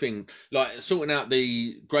few things, like sorting out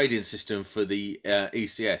the grading system for the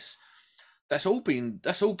ECS, that's all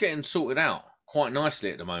getting sorted out quite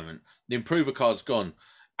nicely at the moment. The improver card's gone.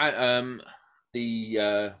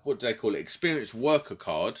 The what do they call it? Experienced worker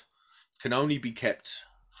card can only be kept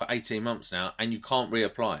for 18 months now, and you can't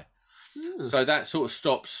reapply. So that sort of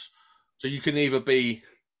stops. So you can either be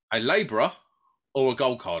a labourer or a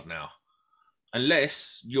gold card now,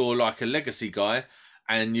 unless you're like a legacy guy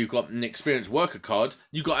and you've got an experienced worker card.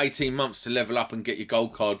 You've got 18 months to level up and get your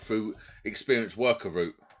gold card through experienced worker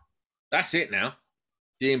route. That's it now.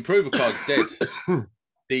 The improver card's dead.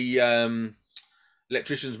 The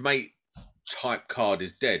electrician's mate type card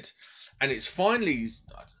is dead, and it's finally,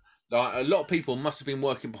 like, a lot of people must have been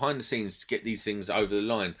working behind the scenes to get these things over the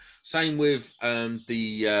line. Same with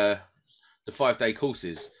the 5-day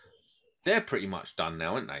courses. They're pretty much done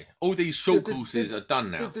now, aren't they? All these short courses are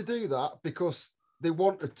done now. Did they do that because they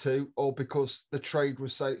wanted to, or because the trade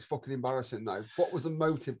was saying it's fucking embarrassing now? What was the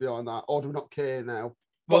motive behind that? Or do we not care now?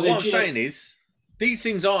 But what I'm saying is, these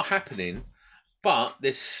things are happening, but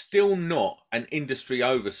there's still not an industry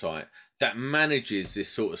oversight that manages this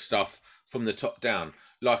sort of stuff from the top down,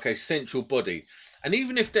 like a central body. And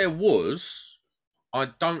even if there was, I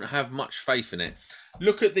don't have much faith in it.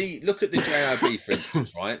 Look at the JIB, for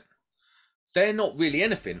instance, right? They're not really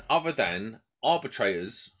anything other than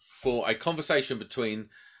arbitrators for a conversation between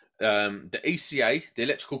the ECA, the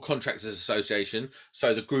Electrical Contractors Association,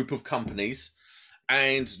 so the group of companies,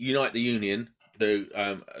 and Unite the Union,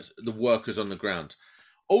 the workers on the ground.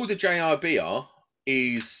 All the JIB are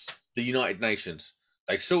is the United Nations.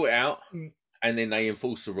 They sort it out and then they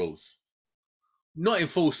enforce the rules. Not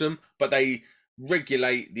enforce them, but they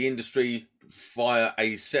regulate the industry via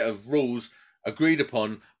a set of rules agreed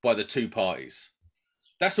upon by the two parties.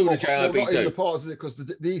 That's all the JIB not do. Even the parties, is it? Because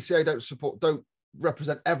the ECA don't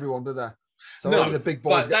represent everyone, do they? So no, only the big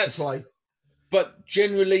boys get to play. But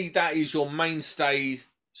generally, that is your mainstay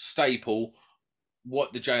staple.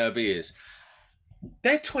 What the JIB is,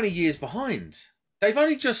 they're 20 years behind. They've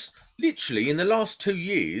only just literally in the last 2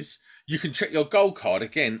 years. You can check your gold card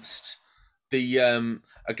against the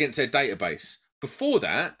against their database. Before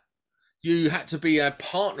that, you had to be a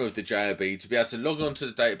partner of the JIB to be able to log on to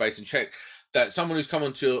the database and check that someone who's come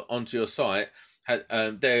onto your site had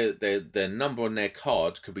their number on their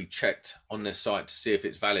card could be checked on their site to see if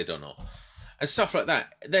it's valid or not, and stuff like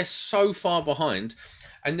that. They're so far behind,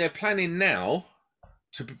 and they're planning now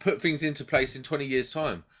to put things into place in 20 years'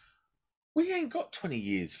 time. We ain't got 20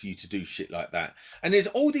 years for you to do shit like that. And there's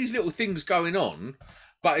all these little things going on,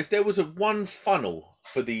 but if there was one funnel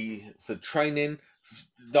for training,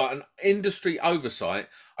 like an industry oversight,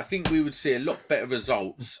 I think we would see a lot better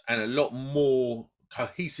results and a lot more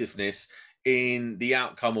cohesiveness in the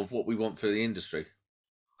outcome of what we want for the industry.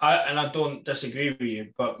 I don't disagree with you,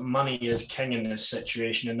 but money is king in this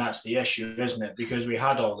situation, and that's the issue, isn't it? Because we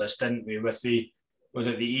had all this, didn't we, with the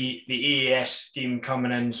EAS scheme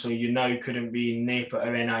coming in, so you now couldn't be NAPA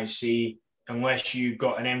or NIC unless you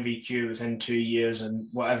got an MVQ within 2 years and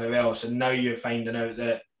whatever else. And now you're finding out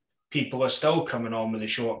that people are still coming on with a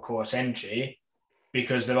short course entry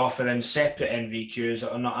because they're offering separate NVQs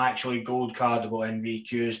that are not actually gold cardable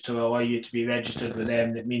NVQs to allow you to be registered with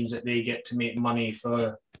them. That means that they get to make money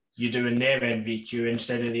for you doing their NVQ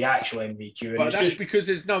instead of the actual NVQ. But that's because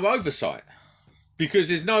there's no oversight. Because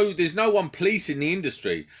there's no one policing the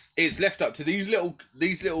industry. It's left up to these little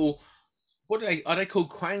what are they called,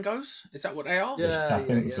 quangos? Is that what they are? Yeah, I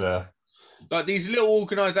think so. Like these little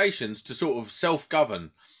organisations to sort of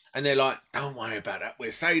self-govern, and they're like, don't worry about that,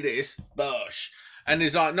 we'll say this, bosh. And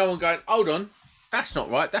there's like no one going, hold on, that's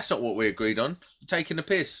not right, that's not what we agreed on. You're taking a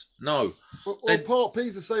piss. No. Well, Part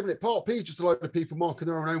P's the same, isn't it? Part P is just a load of people marking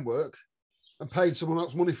their own homework and paying someone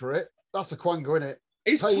else money for it. That's a quango, isn't it?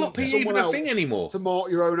 Is Part P even a thing anymore? To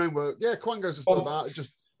mark your own homework. Yeah, quangos are still about. It's just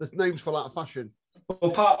the names fell out of fashion.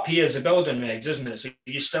 Well, Part P is the building regs, isn't it? So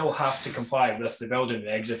you still have to comply with the building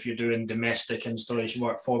regs if you're doing domestic installation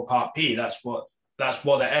work for Part P. That's what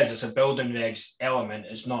it is. It's a building regs element.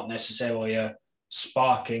 It's not necessarily a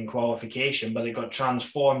sparking qualification, but it got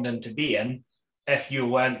transformed into being. If you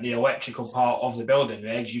learnt the electrical part of the building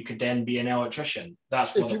regs, you could then be an electrician.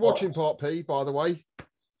 That's what. If you're watching Part P, by the way.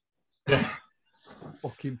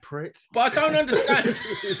 Fucking prick. But I don't understand.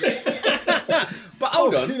 But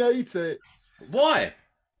hold on. I fucking hate it. Why?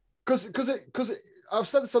 Because I've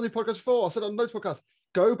said this on the podcast before. I said on Notes podcast,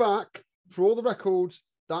 go back for all the records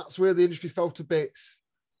That's where the industry fell to bits.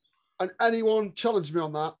 And anyone challenged me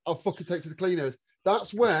on that, I'll fucking take to the cleaners.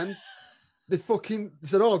 That's when they fucking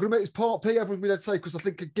said, "Oh, I'm gonna make this Part P." Everyone's been able to say because I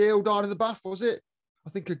think a girl died in the bath. Was it? I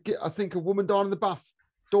think a woman died in the bath.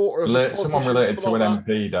 Daughter of someone related to like an that.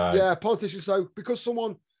 MP died. Yeah, politician. So because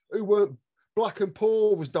someone who weren't black and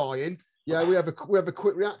poor was dying, yeah, we have a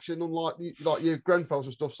quick reaction, unlike like your Grenfells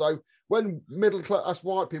and stuff. So when middle class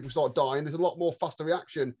white people start dying, there's a lot more faster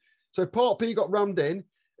reaction. So Part P got rammed in.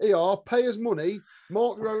 Pay us money,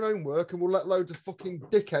 mark your own homework, and we'll let loads of fucking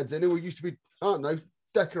dickheads in who used to be, I don't know,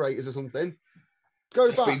 decorators or something. Go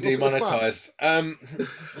Just back. been demonetised. How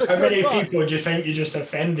many people do you think you just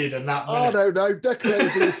offended in that minute? I don't know.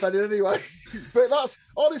 Decorators been offended anyway. But that's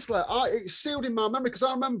honestly, it's sealed in my memory because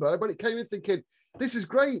I remember when it came in thinking, this is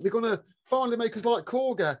great. They're going to finally make us like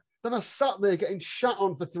Corga. Then I sat there getting shat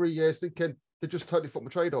on for 3 years thinking they just totally fucked my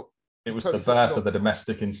trade up. It was the birth of the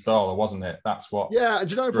domestic installer, wasn't it? That's what. Yeah, and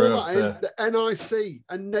do you know that the NIC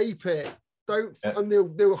and NAPIT and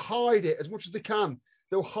they'll hide it as much as they can.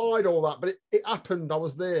 They'll hide all that, but it happened. I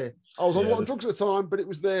was there. I was on a lot of drugs at the time, but it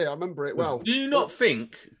was there. I remember it well. Do you not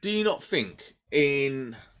think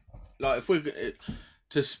in, like, if we're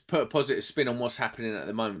to put a positive spin on what's happening at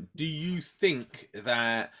the moment, do you think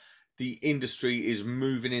that the industry is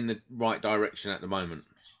moving in the right direction at the moment?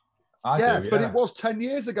 I do, but it was 10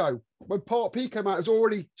 years ago. When Part P came out, it was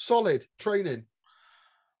already solid training.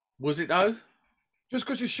 Was it though? Just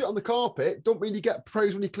because you shit on the carpet, don't mean you get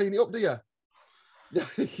praise when you clean it up, do you?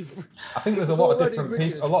 I think there's a lot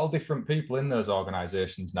of different people in those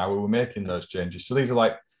organisations now who are making those changes. So these are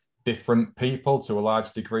like different people to a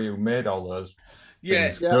large degree who made all those.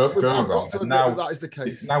 Yeah, go wrong. And now that is the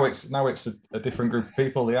case. Now it's a different group of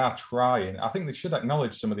people. They are trying. I think they should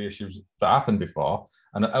acknowledge some of the issues that happened before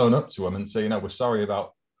and own up to them and say, we're sorry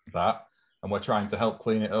about that, and we're trying to help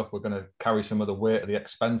clean it up. We're going to carry some of the weight of the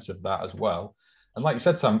expense of that as well. And like you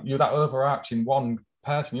said, Sam, you're that overarching one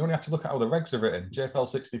person. You only have to look at how the regs are written. JPL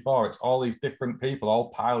 64, it's all these different people all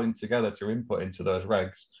piling together to input into those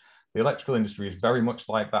regs. The electrical industry is very much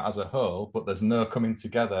like that as a whole, but there's no coming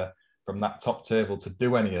together from that top table to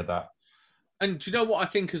do any of that. And do you know what I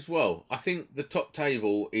think as well? I think the top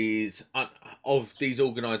table is of these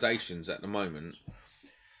organisations at the moment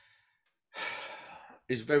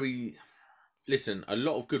is very... Listen, a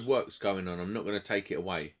lot of good work's going on. I'm not going to take it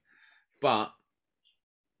away. But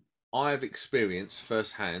I have experienced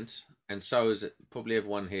firsthand, and so has probably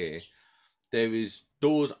everyone here, there is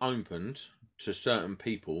doors opened to certain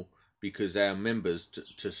people because they are members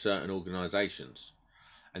to certain organisations.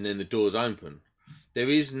 And then the doors open. There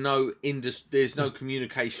is no there's no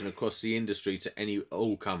communication across the industry to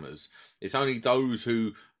all comers. It's only those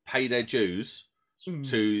who pay their dues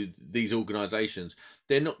to these organisations.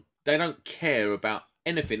 They don't care about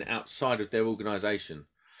anything outside of their organisation.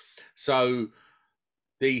 So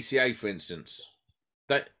the ECA, for instance,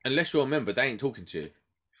 that unless you're a member, they ain't talking to you.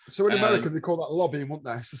 So in America, they call that lobbying, wouldn't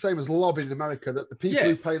they? It's the same as lobbying in America, that the people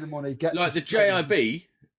who pay the money get like the JIB.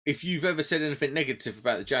 If you've ever said anything negative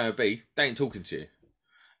about the JIB, they ain't talking to you.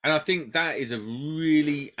 And I think that is a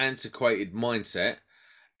really antiquated mindset.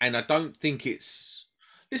 And I don't think it's...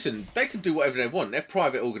 Listen, they can do whatever they want. They're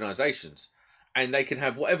private organisations. And they can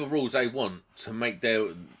have whatever rules they want to make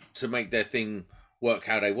their thing work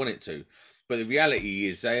how they want it to. But the reality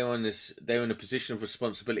is they're in a position of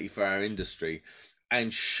responsibility for our industry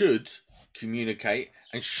and should communicate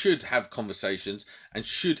and should have conversations and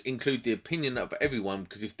should include the opinion of everyone,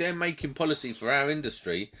 because if they're making policy for our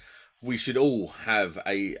industry, we should all have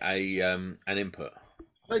an input.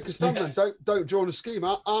 Make a stand then. Don't join a scheme.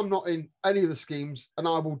 I'm not in any of the schemes, and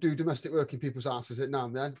I will do domestic work in people's houses now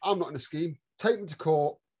and then. I'm not in a scheme. Take me to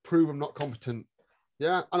court, prove I'm not competent.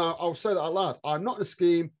 Yeah, and I'll say that out loud. I'm not in a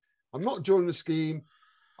scheme. I'm not joining a scheme.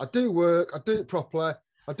 I do work. I do it properly.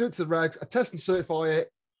 I do it to the regs. I test and certify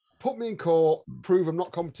it. Put me in court, prove I'm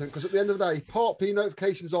not competent. Because at the end of the day, Part P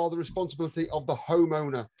notifications are the responsibility of the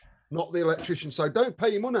homeowner, not the electrician. So don't pay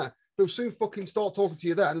your money. They'll soon fucking start talking to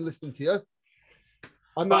you then and listening to you.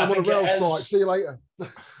 And now I'm on a rail strike. See you later.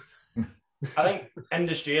 I think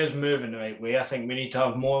industry is moving the right way. I think we need to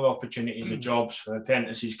have more opportunities of jobs for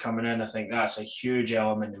apprentices coming in. I think that's a huge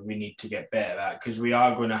element that we need to get better at, because we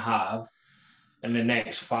are going to have, in the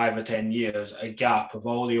next 5 or 10 years, a gap of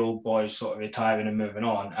all the old boys sort of retiring and moving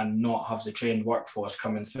on, and not have the trained workforce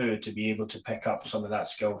coming through to be able to pick up some of that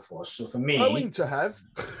skill force. So for me, going to have.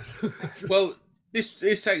 Well,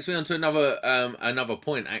 this takes me on to another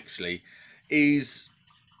point. Actually, is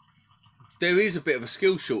there is a bit of a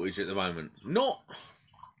skill shortage at the moment.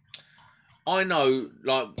 I know,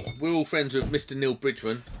 like, we're all friends with Mr. Neil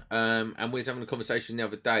Bridgman, and we was having a conversation the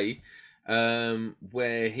other day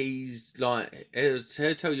where he's like, he'll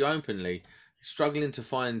tell you openly, struggling to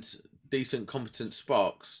find decent, competent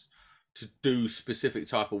sparks to do specific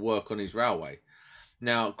type of work on his railway.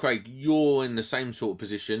 Now, Craig, you're in the same sort of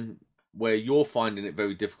position where you're finding it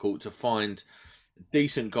very difficult to find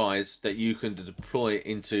decent guys that you can deploy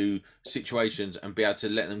into situations and be able to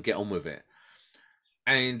let them get on with it.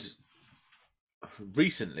 And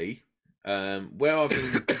recently, where I've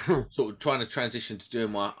been sort of trying to transition to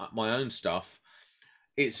doing my own stuff,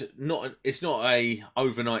 it's not a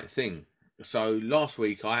overnight thing. So last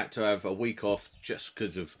week I had to have a week off just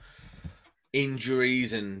because of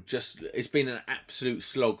injuries, and just it's been an absolute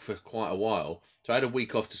slog for quite a while. So I had a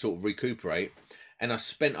week off to sort of recuperate, and I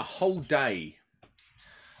spent a whole day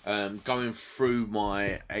going through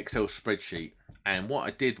my Excel spreadsheet. And what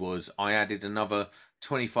I did was I added another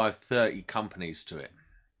 25, 30 companies to it.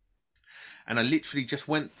 And I literally just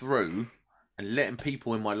went through and letting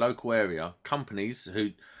people in my local area, companies who,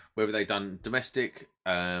 whether they've done domestic,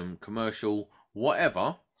 commercial,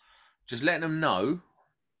 whatever, just letting them know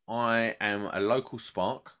I am a local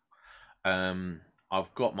spark.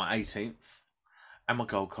 I've got my 18th and my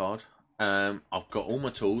gold card. I've got all my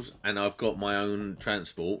tools and I've got my own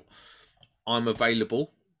transport. I'm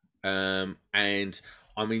available, and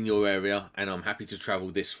I'm in your area, and I'm happy to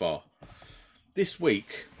travel this far. This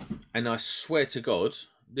week, and I swear to God,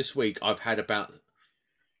 this week I've had about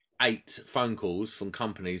 8 phone calls from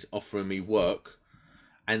companies offering me work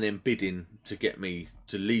and then bidding to get me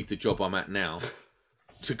to leave the job I'm at now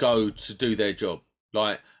to go to do their job.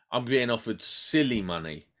 Like, I'm being offered silly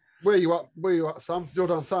money. Where you at, Sam? You're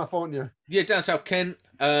down south, aren't you? Yeah, down South Kent,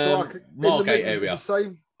 Margate area. It's the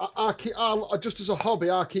same. I just as a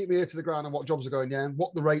hobby, I keep my ear to the ground on what jobs are going, yeah, and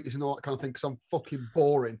what the rate is and all that kind of thing, because I'm fucking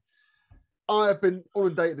boring. I have been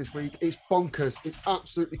inundated this week. It's bonkers. It's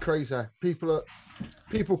absolutely crazy. People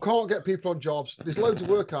can't get people on jobs. There's loads of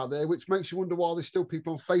work out there, which makes you wonder why there's still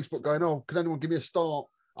people on Facebook going, "Oh, can anyone give me a start?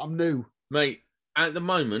 I'm new." Mate, at the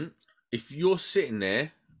moment, if you're sitting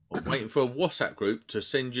there waiting for a WhatsApp group to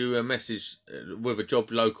send you a message with a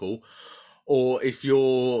job local, or if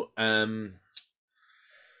you're going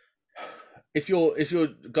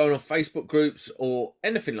on Facebook groups or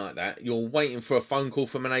anything like that, you're waiting for a phone call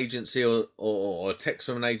from an agency or a text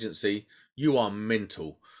from an agency, you are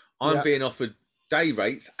mental. I'm being offered day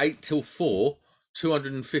rates 8 till 4,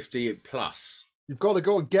 250 plus. You've got to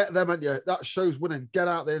go and get them, haven't you? That shows winning. Get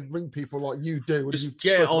out there and ring people like you do. Just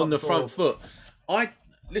get on the front foot. I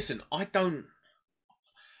don't.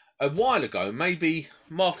 A while ago, maybe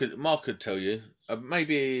Mark could tell you,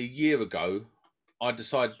 maybe a year ago, I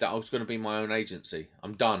decided that I was going to be my own agency.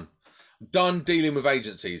 I'm done. I'm done dealing with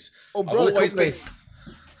agencies. Umbrella companies.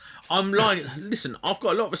 I'm like, listen, I've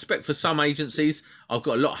got a lot of respect for some agencies. I've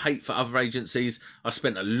got a lot of hate for other agencies. I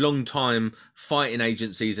spent a long time fighting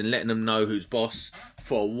agencies and letting them know who's boss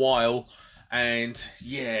for a while. And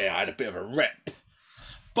yeah, I had a bit of a rep.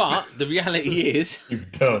 But the reality is... You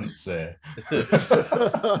don't say.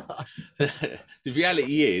 The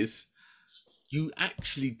reality is, you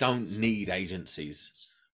actually don't need agencies.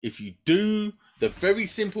 If you do the very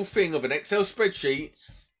simple thing of an Excel spreadsheet,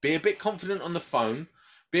 be a bit confident on the phone,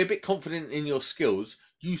 be a bit confident in your skills,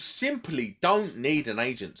 you simply don't need an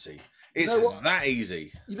agency. It's that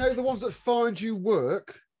easy. You know, the ones that find you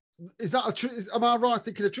work, is that am I right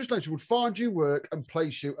thinking a trust agent would find you work and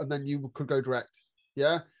place you and then you could go direct?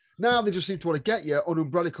 Yeah. Now they just seem to want to get you on an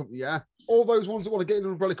umbrella company. Yeah. All those ones that want to get in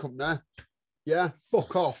an umbrella company. Yeah.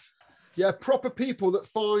 Fuck off. Yeah. Proper people that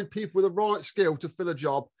find people with the right skill to fill a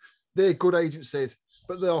job. They're good agencies,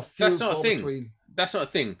 but they are few and far between. That's not a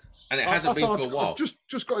thing. And it hasn't been for a while. I've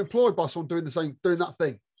just got employed by someone doing that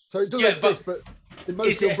thing. So it does exist, but in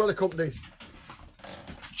most umbrella companies.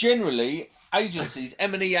 Generally, agencies,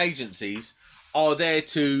 M&E agencies, are there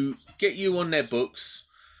to get you on their books.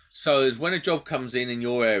 So as when a job comes in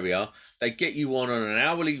your area, they get you on an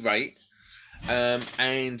hourly rate,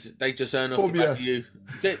 and they just earn off the back of you.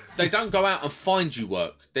 They don't go out and find you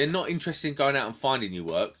work. They're not interested in going out and finding you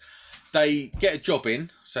work. They get a job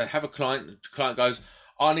in, so have a client. The client goes,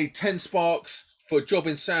 I need 10 sparks for a job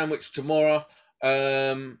in Sandwich tomorrow.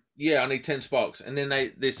 I need 10 sparks. And then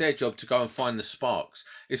it's their job to go and find the sparks.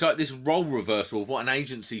 It's like this role reversal of what an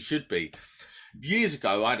agency should be. Years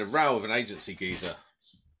ago, I had a row with an agency geezer.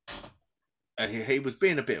 He was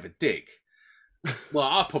being a bit of a dick. Well,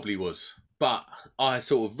 I probably was. But I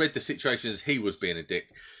sort of read the situation as he was being a dick.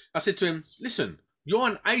 I said to him, listen, you're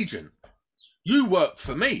an agent. You work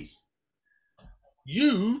for me.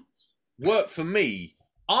 You work for me.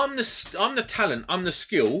 I'm the talent. I'm the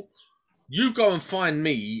skill. You go and find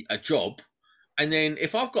me a job, And then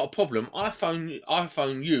if I've got a problem, I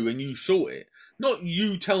phone you and you sort it. Not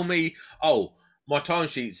you tell me, oh, my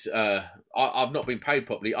timesheets, I've not been paid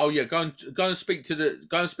properly. Oh yeah, go and speak to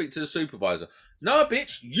the supervisor. No,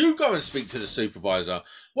 bitch, you go and speak to the supervisor.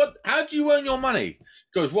 What? How do you earn your money?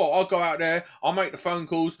 He goes, well, I'll go out there, I'll make the phone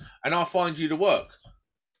calls, and I'll find you the work.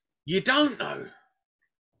 You don't know.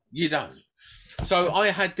 You don't. So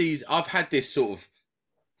I've had this sort of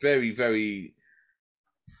very, very.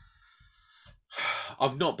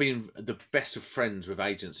 I've not been the best of friends with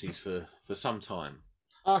agencies for some time.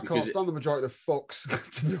 I can't stand the majority of the fucks,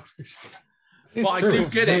 to be honest. But I do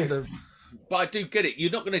get it. But I do get it.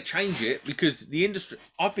 You're not going to change it because the industry.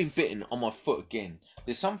 I've been bitten on my foot again.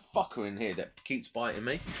 There's some fucker in here that keeps biting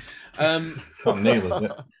me. Not Neil, is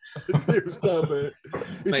it? Neil's down there.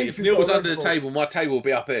 Mate, if Neil was under the table, my table would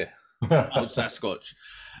be up here. Old Sasquatch.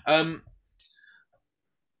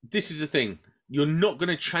 This is the thing. You're not going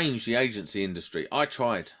to change the agency industry. I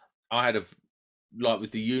tried. I had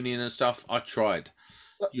with the union and stuff. I tried.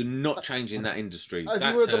 You're not changing that industry. Have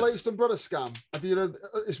you heard the latest umbrella scam? Have you heard?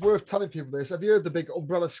 It's worth telling people this. Have you heard the big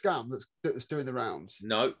umbrella scam that's doing the rounds?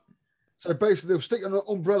 No. So basically, they'll stick on an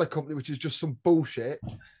umbrella company, which is just some bullshit.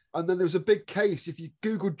 And then there was a big case. If you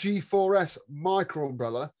Google G4S micro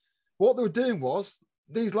umbrella, what they were doing was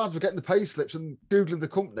these lads were getting the pay slips and Googling the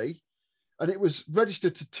company, and it was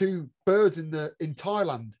registered to 2 birds in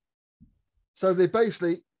Thailand. So they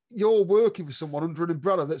basically, you're working for someone under an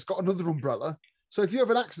umbrella that's got another umbrella. So if you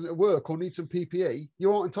have an accident at work or need some PPE,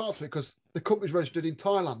 you aren't entitled to it because the company's registered in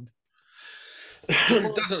Thailand.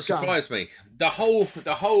 It doesn't surprise me. The whole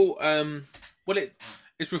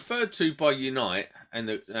it's referred to by Unite and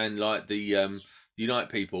the Unite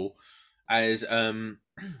people as what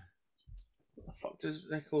the fuck does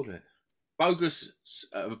they call it? Bogus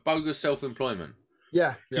self-employment.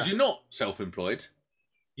 Yeah, because you're not self-employed.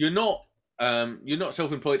 You're not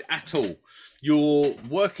self-employed at all. You're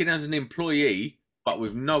working as an employee, but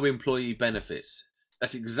with no employee benefits.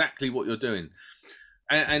 That's exactly what you're doing.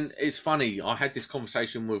 And it's funny. I had this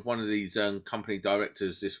conversation with one of these company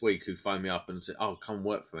directors this week who phoned me up and said, "Oh, come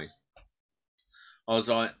work for me." I was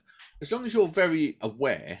like, as long as you're very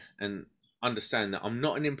aware and understand that I'm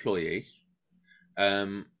not an employee,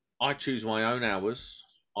 I choose my own hours.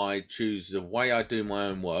 I choose the way I do my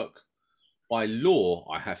own work. By law,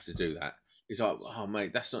 I have to do that. He's like, "Oh,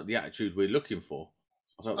 mate, that's not the attitude we're looking for." I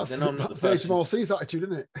was like, well, "Then I'm not the person." That's HMRC's attitude,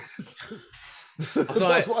 isn't it? That's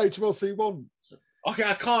like, what HMRC want. Okay,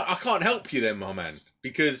 I can't help you then, my man,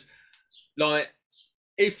 because like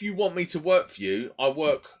if you want me to work for you, I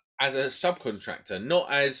work as a subcontractor,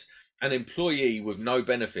 not as an employee with no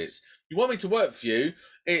benefits. You want me to work for you?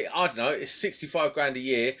 I don't know. It's 65 grand a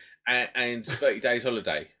year and 30 days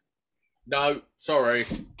holiday. No, sorry.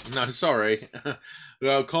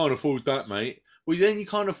 Well, I can't afford that, mate. Well, then you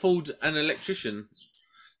can't afford an electrician.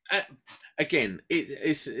 Again,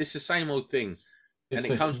 it's the same old thing. And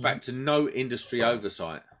it comes back to no industry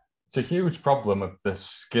oversight. It's a huge problem of the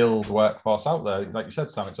skilled workforce out there. Like you said,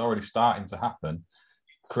 Sam, it's already starting to happen.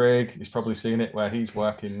 Craig is probably seeing it where he's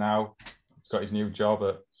working now. He's got his new job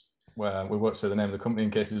at where we won't say the name of the company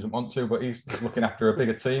in case he doesn't want to, but he's looking after a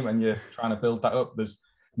bigger team and you're trying to build that up. There's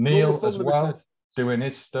Neil as well doing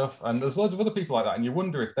his stuff. And there's loads of other people like that. And you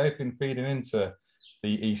wonder if they've been feeding into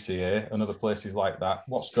the ECA and other places like that.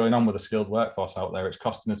 What's going on with the skilled workforce out there? It's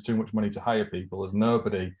costing us too much money to hire people. There's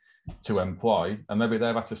nobody to employ, and maybe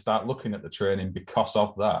they've had to start looking at the training because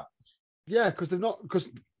of that. Yeah, because they've not. Because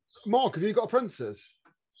Mark, have you got apprentices?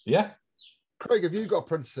 Yeah. Craig, have you got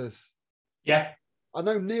apprentices? Yeah. I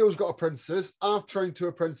know Neil's got apprentices. I've trained 2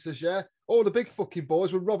 apprentices. Yeah. All the big fucking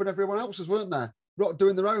boys were robbing everyone else's, weren't they? Not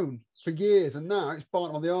doing their own for years, and now it's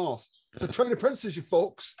biting on the arse. So train apprentices, you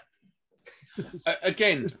fucks.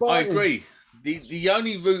 Again, I agree. The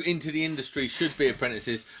only route into the industry should be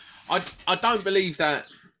apprentices. I don't believe that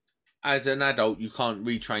as an adult you can't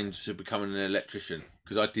retrain to becoming an electrician,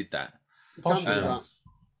 because I did that. You can't do that.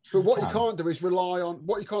 But what you can't do is rely on,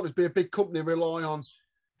 what you can't do is be a big company and rely on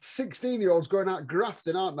 16-year-olds going out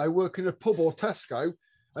grafting, aren't they, working in a pub or Tesco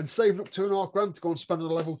and saving up $2.5 grand to go and spend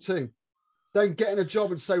on a level 2. Then getting a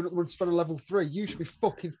job and saving up the money to spend on a level 3. You should be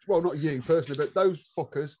fucking, well, not you personally, but those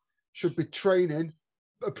fuckers should be training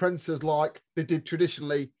apprentices like they did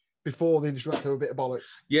traditionally before the industry went through a bit of bollocks.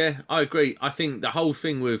 Yeah, I agree. I think the whole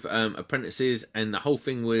thing with apprentices and the whole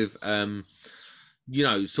thing with, sort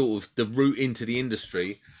of the route into the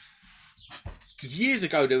industry. Because years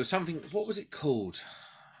ago, there was something, what was it called?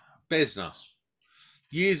 Besna.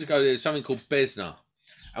 Years ago, there was something called Besna.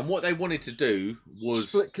 And what they wanted to do was...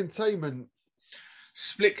 Split containment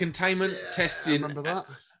testing. I remember that.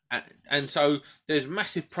 And so there's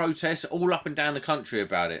massive protests all up and down the country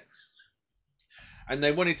about it. And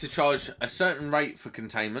they wanted to charge a certain rate for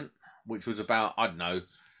containment, which was about, I don't know,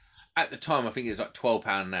 at the time, I think it was like £12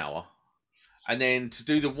 an hour. And then to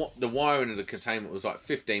do the wiring of the containment was like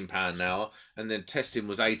 £15 an hour. And then testing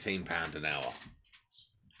was £18 an hour,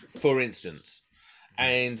 for instance.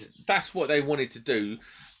 And that's what they wanted to do.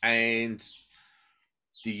 And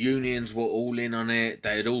the unions were all in on it.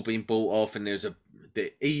 They had all been bought off. And there was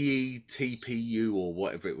the EETPU or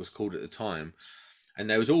whatever it was called at the time. And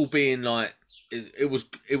they was all being like, it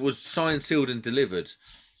was signed, sealed and delivered.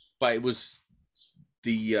 But it was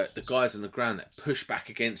the guys on the ground that pushed back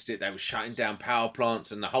against it. They were shutting down power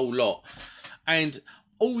plants and the whole lot. And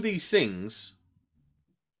all these things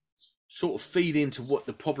sort of feed into what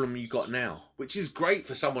the problem you got now, which is great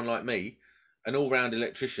for someone like me, an all-round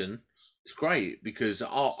electrician. It's great because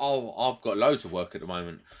I've got loads of work at the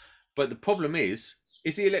moment. But the problem is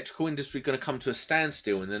the electrical industry going to come to a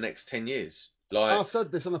standstill in the next 10 years? Like, I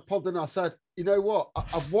said this on the pod, and I said, you know what?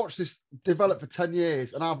 I've watched this develop for 10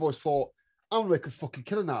 years, and I've always thought, I'm going to make a fucking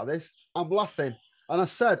killing out of this. I'm laughing. And I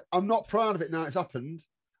said, I'm not proud of it now it's happened.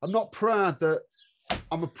 I'm not proud that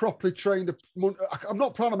I'm a properly trained... I'm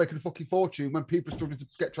not proud of making a fucking fortune when people are struggling to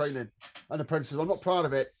get training and apprentices. I'm not proud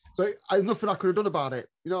of it. But there's nothing I could have done about it.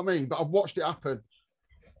 You know what I mean? But I've watched it happen.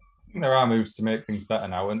 There are moves to make things better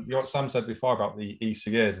now. And what Sam said before about the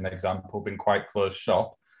ECA as an example, being quite closed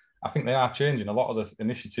shop, I think they are changing. A lot of the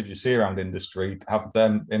initiatives you see around industry have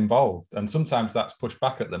them involved. And sometimes that's pushed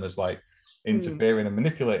back at them as like interfering and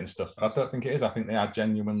manipulating stuff. But I don't think it is. I think they are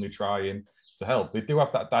genuinely trying to help. They do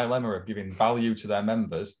have that dilemma of giving value to their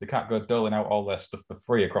members. They can't go doling out all their stuff for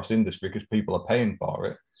free across industry because people are paying for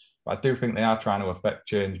it. But I do think they are trying to affect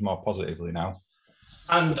change more positively now.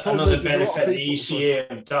 And another benefit the ECA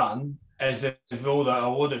have done is they've rolled out a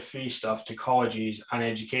load of free stuff to colleges and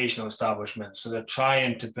educational establishments. So they're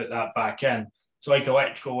trying to put that back in. So like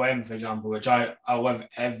Electrical M, for example, which I live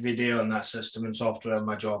every day on that system and software in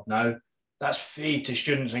my job now, that's free to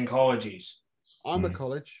students in colleges. I'm a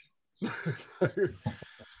college.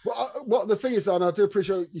 What the thing is, and I do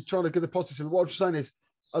appreciate you trying to get the positive. What I'm saying is,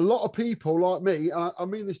 a lot of people like me, and I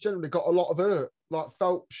mean this generally, got a lot of hurt, like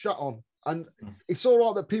felt shut on. And it's all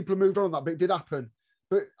right that people have moved on that, but it did happen.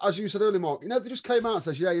 But as you said earlier, Mark, you know, they just came out and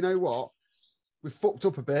says, yeah, you know what? We fucked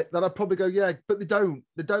up a bit. Then I'd probably go, yeah, but they don't.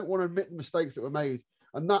 They don't want to admit the mistakes that were made.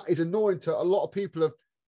 And that is annoying to a lot of people of,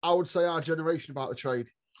 I would say, our generation about the trade.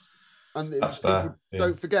 And people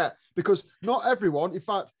don't forget, because not everyone, in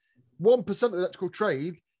fact, 1% of the electrical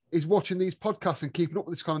trade is watching these podcasts and keeping up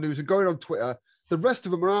with this kind of news and going on Twitter. The rest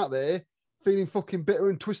of them are out there feeling fucking bitter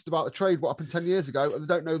and twisted about the trade, what happened 10 years ago, and they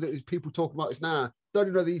don't know that there's people talking about this now. Don't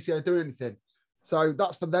even know the ECA are doing anything. So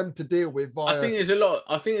that's for them to deal with. I think there's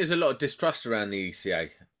a lot of distrust around the ECA.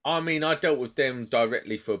 I mean, I dealt with them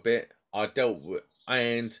directly for a bit.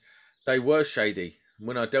 And they were shady.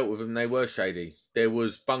 When I dealt with them, they were shady. There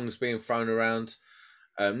was bungs being thrown around.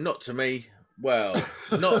 Not to me. Well,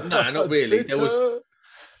 not really. There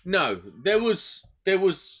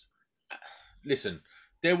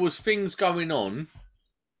was things going on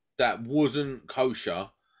that wasn't kosher.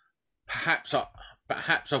 Perhaps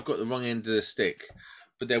I've got the wrong end of the stick,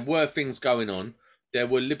 but there were things going on. There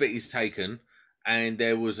were liberties taken, and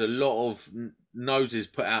there was a lot of noses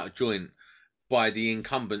put out of joint by the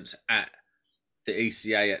incumbents at the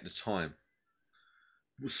ECA at the time.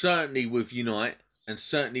 Certainly with Unite, and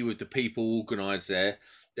certainly with the people organised there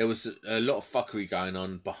was a lot of fuckery going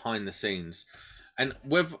on behind the scenes. And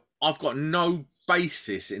I've got no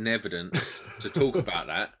basis in evidence to talk about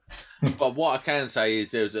that, but what I can say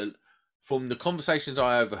is from the conversations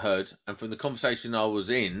I overheard and from the conversation I was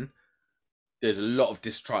in, there's a lot of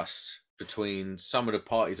distrust between some of the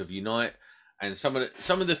parties of Unite and some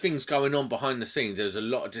of the things going on behind the scenes. There's a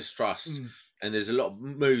lot of distrust and there's a lot of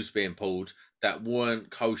moves being pulled that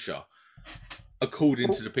weren't kosher,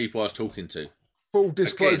 according to the people I was talking to. Full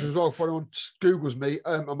disclosure as well, for anyone Googles me,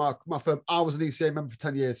 my firm, I was an ECA member for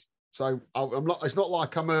 10 years. So I'm not. It's not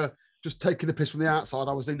like I'm just taking the piss from the outside.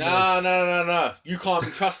 I was in. No. You can't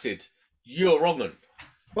be trusted. You're wrong.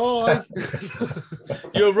 Bye.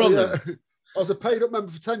 You're wrong. Yeah, I was a paid up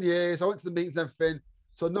member for 10 years. I went to the meetings and everything.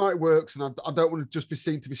 So I know it works, and I don't want to just be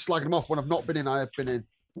seen to be slagging them off when I've not been in. I have been in.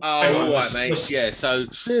 Oh, all right, mate. Yeah. So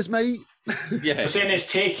cheers, mate. Yeah. You're saying it's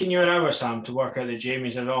taking you an hour, Sam, to work out that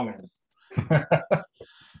Jamie's a wrong.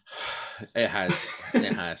 It has.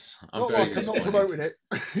 I'm not promoting it.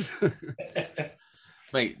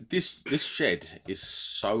 Mate, this shed is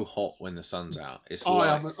so hot when the sun's out. It's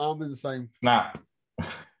I'm in the same. Nah.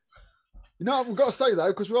 You know, we've got to say though,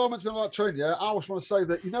 because we are meant to be about training. Yeah, I just want to say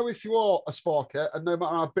that if you are a sparker, and no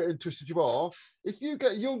matter how bitter and twisted you are, if you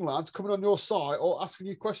get young lads coming on your site or asking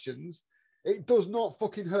you questions, it does not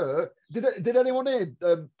fucking hurt. Did anyone here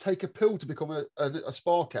take a pill to become a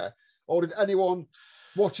sparker, or did anyone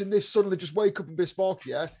watching this suddenly just wake up and be a sparker?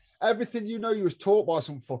 Yeah, everything you was taught by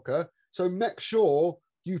some fucker. So make sure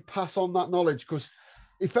you pass on that knowledge, because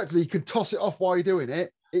effectively you can toss it off while you're doing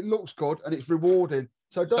it. It looks good and it's rewarding.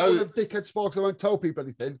 So don't want a dickhead sparkers that won't tell people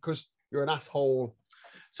anything because you're an asshole.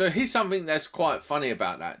 So here's something that's quite funny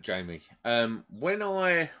about that, Jamie. When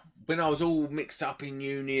I was all mixed up in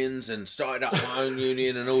unions and started up my own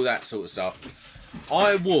union and all that sort of stuff,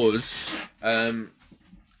 I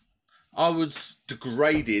was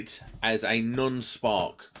degraded as a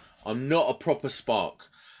non-spark. I'm not a proper spark.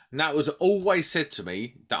 And that was always said to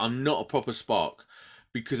me, that I'm not a proper spark,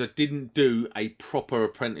 because I didn't do a proper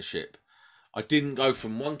apprenticeship. I didn't go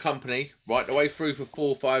from one company right the way through for 4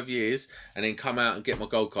 or 5 years and then come out and get my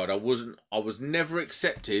gold card. I was never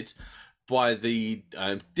accepted by the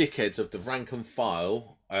dickheads of the rank and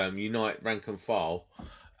file, Unite rank and file,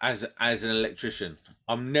 as an electrician.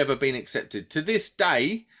 I've never been accepted. To this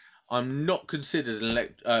day, I'm not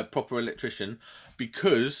considered a proper electrician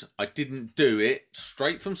because I didn't do it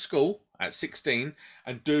straight from school at 16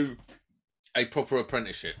 and do a proper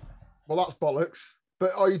apprenticeship. Well, that's bollocks.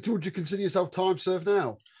 But would you consider yourself time served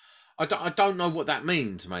now? I don't know what that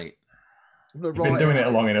means, mate. You've been doing it a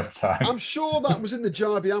long enough time. I'm sure that was in the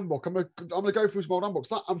JIB handbook. I'm gonna go through some old handbooks.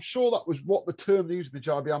 I'm sure that was what the term they used in the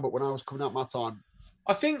JIB handbook when I was coming out my time.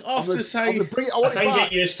 I think I think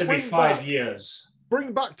it used to be 5 years.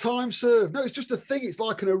 Bring back time served. No, it's just a thing. It's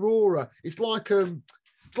like an aurora. It's like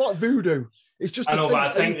voodoo. It's just. I know, but I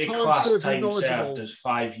think they classed time served as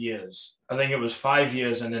 5 years. I think it was 5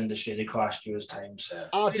 years in industry they classed you as time served.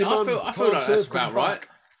 I feel like that's about right.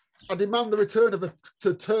 I demand the return of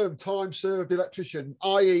the term time served electrician,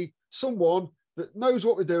 i.e., someone that knows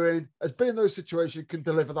what we're doing, has been in those situations, can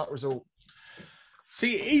deliver that result.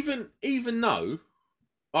 See, even though,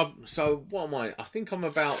 so what am I? I think I'm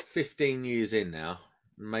about 15 years in now,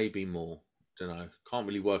 maybe more. Don't know. Can't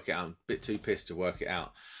really work it out. I'm a bit too pissed to work it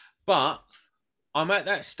out. But I'm at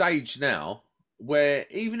that stage now where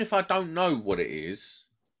even if I don't know what it is,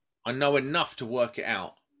 I know enough to work it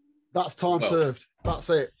out. That's time served. That's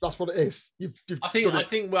it. That's what it is. I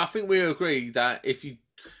think we agree that if you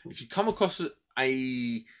come across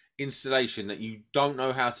a installation that you don't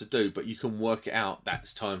know how to do, but you can work it out,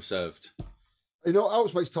 that's time served. You know what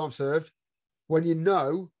else makes time served? When you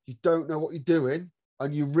don't know what you're doing,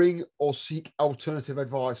 and you ring or seek alternative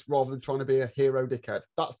advice rather than trying to be a hero dickhead.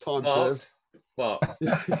 That's time served. What?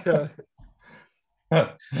 Yeah.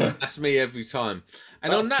 That's me every time.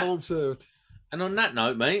 And that's time served. And on that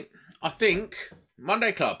note, mate, I think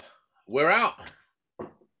Monday Club, we're out.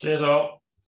 Cheers all.